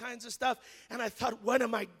 doing all kinds of stuff. And I thought, what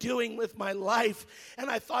am I doing with my life? And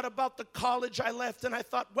I thought about the college I left, and I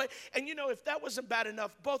thought, what? And you know, if that wasn't bad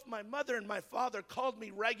enough, both my mother and my father called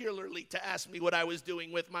me regularly to ask me what I was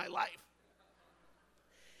doing with my life.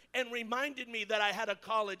 And reminded me that I had a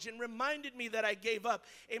college, and reminded me that I gave up,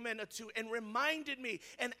 amen, and reminded me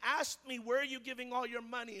and asked me, where are you giving all your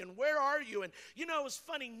money, and where are you? And you know, it was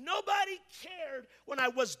funny, nobody cared when I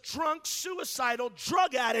was drunk, suicidal,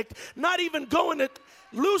 drug addict, not even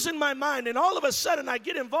losing my mind. And all of a sudden I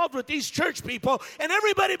get involved with these church people, and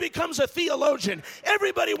everybody becomes a theologian.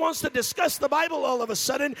 Everybody wants to discuss the Bible all of a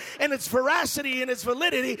sudden, and its veracity and its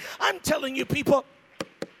validity. I'm telling you, people,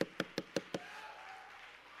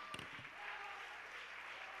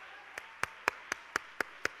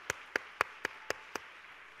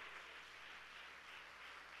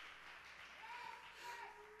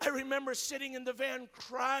 I remember sitting in the van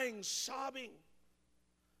crying, sobbing.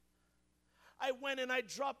 I went and I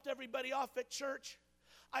dropped everybody off at church.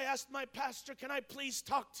 I asked my pastor, can I please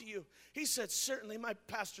talk to you? He said, certainly. My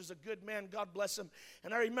pastor's a good man. God bless him.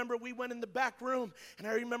 And I remember we went in the back room, and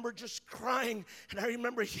I remember just crying, and I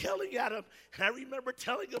remember yelling at him, and I remember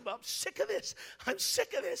telling him, I'm sick of this. I'm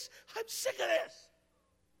sick of this. I'm sick of this.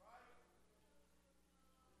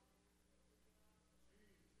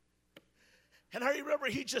 And I remember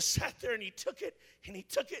he just sat there and he took it and he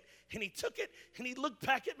took it and he took it and he looked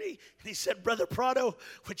back at me and he said, Brother Prado,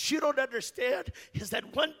 what you don't understand is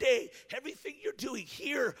that one day everything you're doing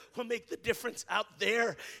here will make the difference out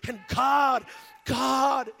there. And God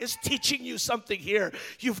is teaching you something here.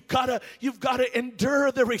 You've got to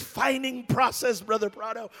endure the refining process, Brother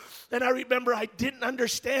Prado. And I remember I didn't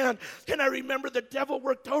understand. And I remember the devil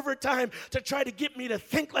worked overtime to try to get me to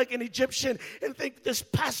think like an Egyptian and think this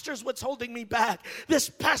pastor's what's holding me back. This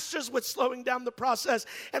pastor's what's slowing down the process.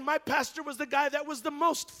 And my pastor was the guy that was the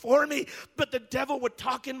most for me. But the devil would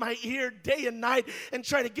talk in my ear day and night and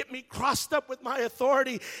try to get me crossed up with my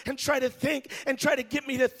authority and try to get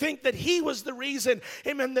me to think that he was the reason,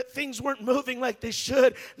 amen, that things weren't moving like they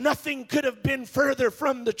should. Nothing could have been further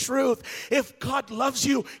from the truth. If God loves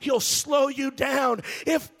you, he'll slow you down.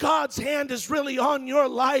 If God's hand is really on your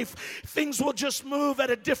life, things will just move at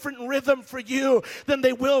a different rhythm for you than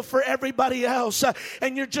they will for everybody else.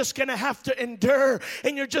 And you're just going to have to endure,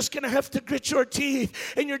 and you're just going to have to grit your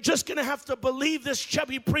teeth, and you're just going to have to believe this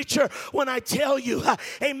chubby preacher when I tell you,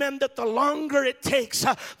 amen, that the longer it takes,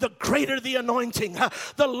 the greater the anointing.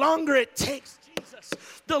 The longer it takes,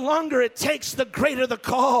 the longer it takes, the greater the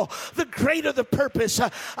call, the greater the purpose.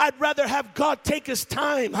 I'd rather have God take his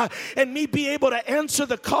time and me be able to answer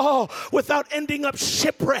the call without ending up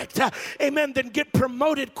shipwrecked, amen, than get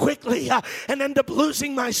promoted quickly and end up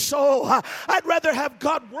losing my soul. I'd rather have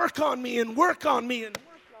God work on me and work on me and work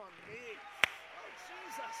on me. Oh,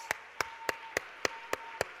 Jesus.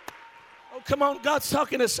 Oh, come on, God's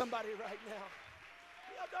talking to somebody right now.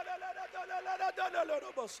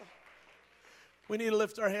 We need to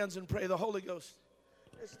lift our hands and pray. The Holy Ghost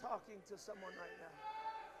is talking to someone right now.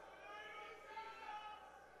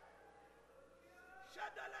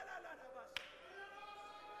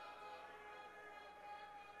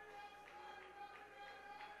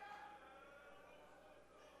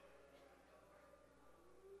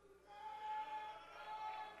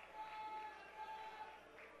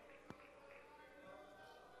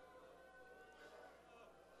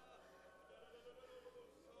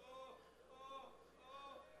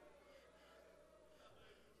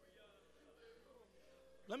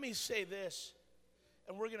 Let me say this,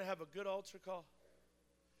 and we're going to have a good altar call.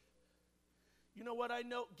 You know what I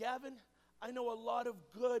know, Gavin? I know a lot of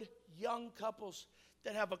good young couples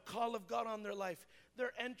that have a call of God on their life.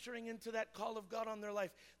 They're entering into that call of God on their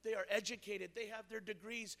life. They are educated. They have their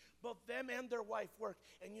degrees. Both them and their wife work.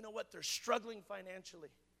 And you know what? They're struggling financially.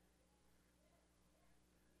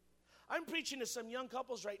 I'm preaching to some young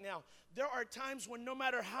couples right now. There are times when no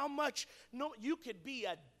matter how much, you could be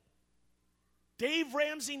a Dave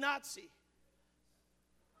Ramsey Nazi,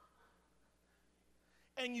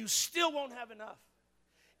 and you still won't have enough,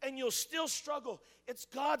 and you'll still struggle. It's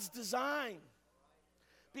God's design,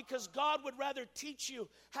 because God would rather teach you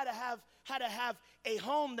how to have a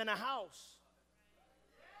home than a house.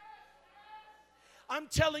 I'm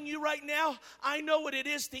telling you right now, I know what it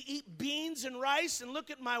is to eat beans and rice and look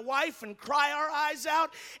at my wife and cry our eyes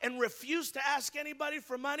out and refuse to ask anybody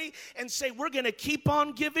for money and say we're going to keep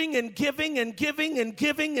on giving and giving and giving and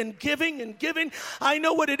giving and giving and giving. I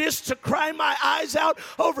know what it is to cry my eyes out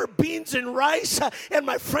over beans and rice and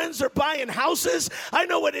my friends are buying houses. I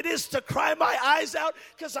know what it is to cry my eyes out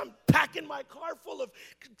because I'm packing my car full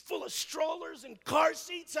of strollers and car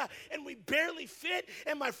seats and we barely fit,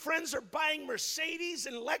 and my friends are buying Mercedes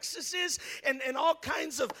and Lexuses and all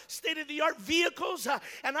kinds of state-of-the-art vehicles,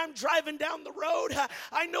 and I'm driving down the road.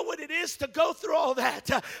 I know what it is to go through all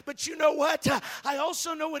that, but you know what? I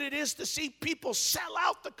also know what it is to see people sell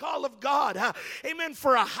out the call of God, amen,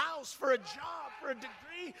 for a house, for a job, for a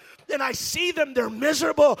degree. And I see them, they're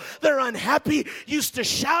miserable, they're unhappy. Used to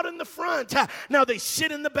shout in the front, now they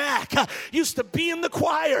sit in the back. Used to be in the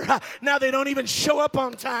choir, now they don't even show up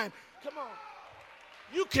on time. Come on.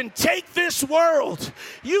 You can take this world.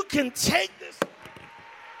 You can take this.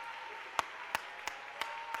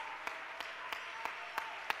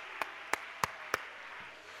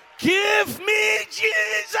 Give me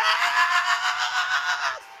Jesus.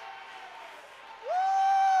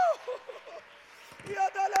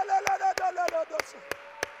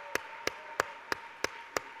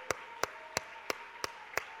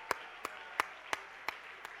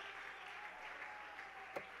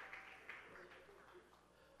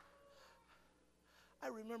 I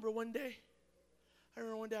remember one day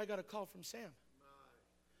I got a call from Sam.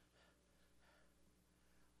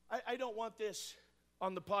 I don't want this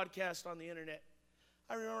on the podcast, on the internet.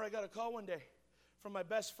 I remember I got a call one day from my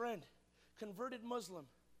best friend, converted Muslim.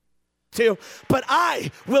 But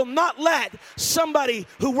I will not let somebody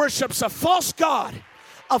who worships a false god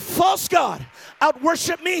a false god out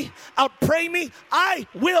worship me, out pray me, I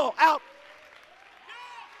will out.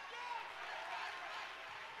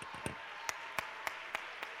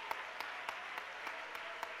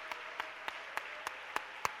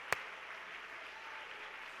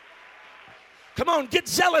 Come on, get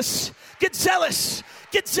zealous, get zealous,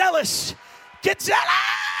 get zealous, get zealous.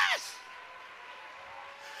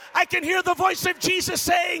 I can hear the voice of Jesus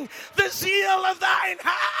saying, the zeal of thine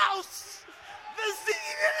house, the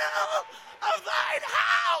zeal of thine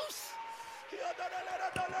house.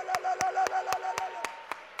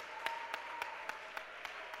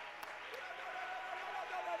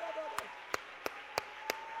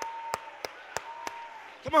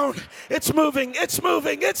 Come on, it's moving, it's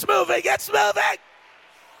moving, it's moving, it's moving.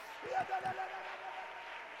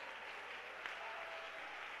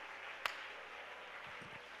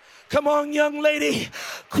 Come on, young lady,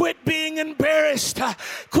 quit being embarrassed,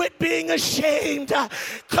 quit being ashamed.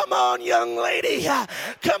 Come on, young lady,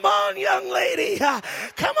 come on, young lady,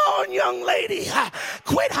 come on, young lady.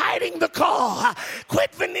 Quit hiding the call,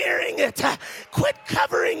 quit veneering it, quit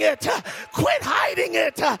covering it, quit hiding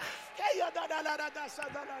it.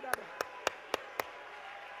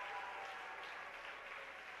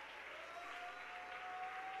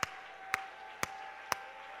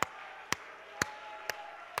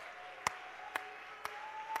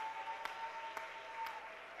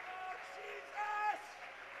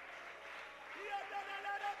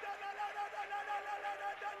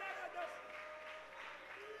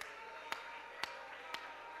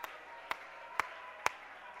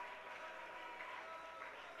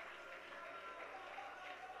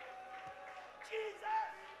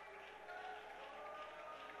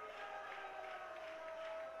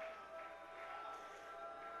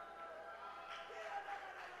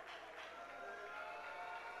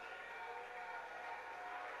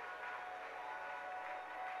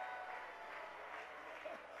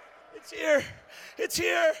 It's here. It's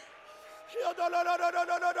here.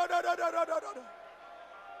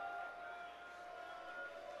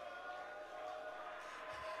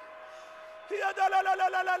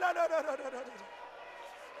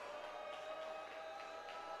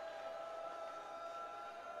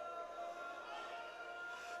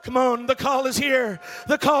 Come on, the call is here.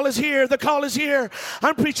 The call is here. The call is here.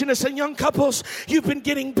 I'm preaching to some young couples. You've been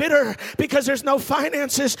getting bitter because there's no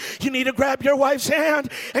finances. You need to grab your wife's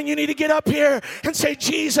hand and you need to get up here and say,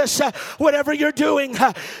 Jesus, whatever you're doing,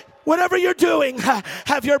 have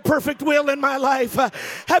your perfect will in my life.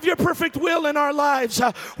 Have your perfect will in our lives.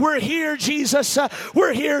 We're here, Jesus.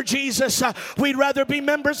 We're here, Jesus. We'd rather be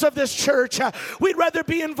members of this church. We'd rather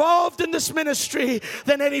be involved in this ministry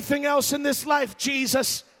than anything else in this life,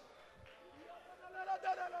 Jesus.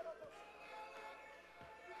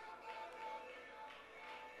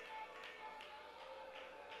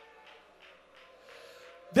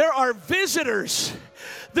 There are visitors.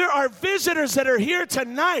 There are visitors that are here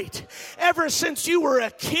tonight. Ever since you were a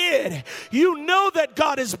kid, you know that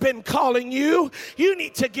God has been calling you. You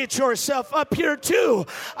need to get yourself up here too.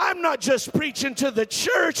 I'm not just preaching to the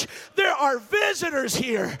church. There are visitors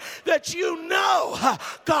here that you know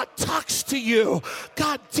God talks to you.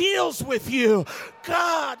 God deals with you.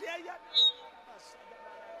 God.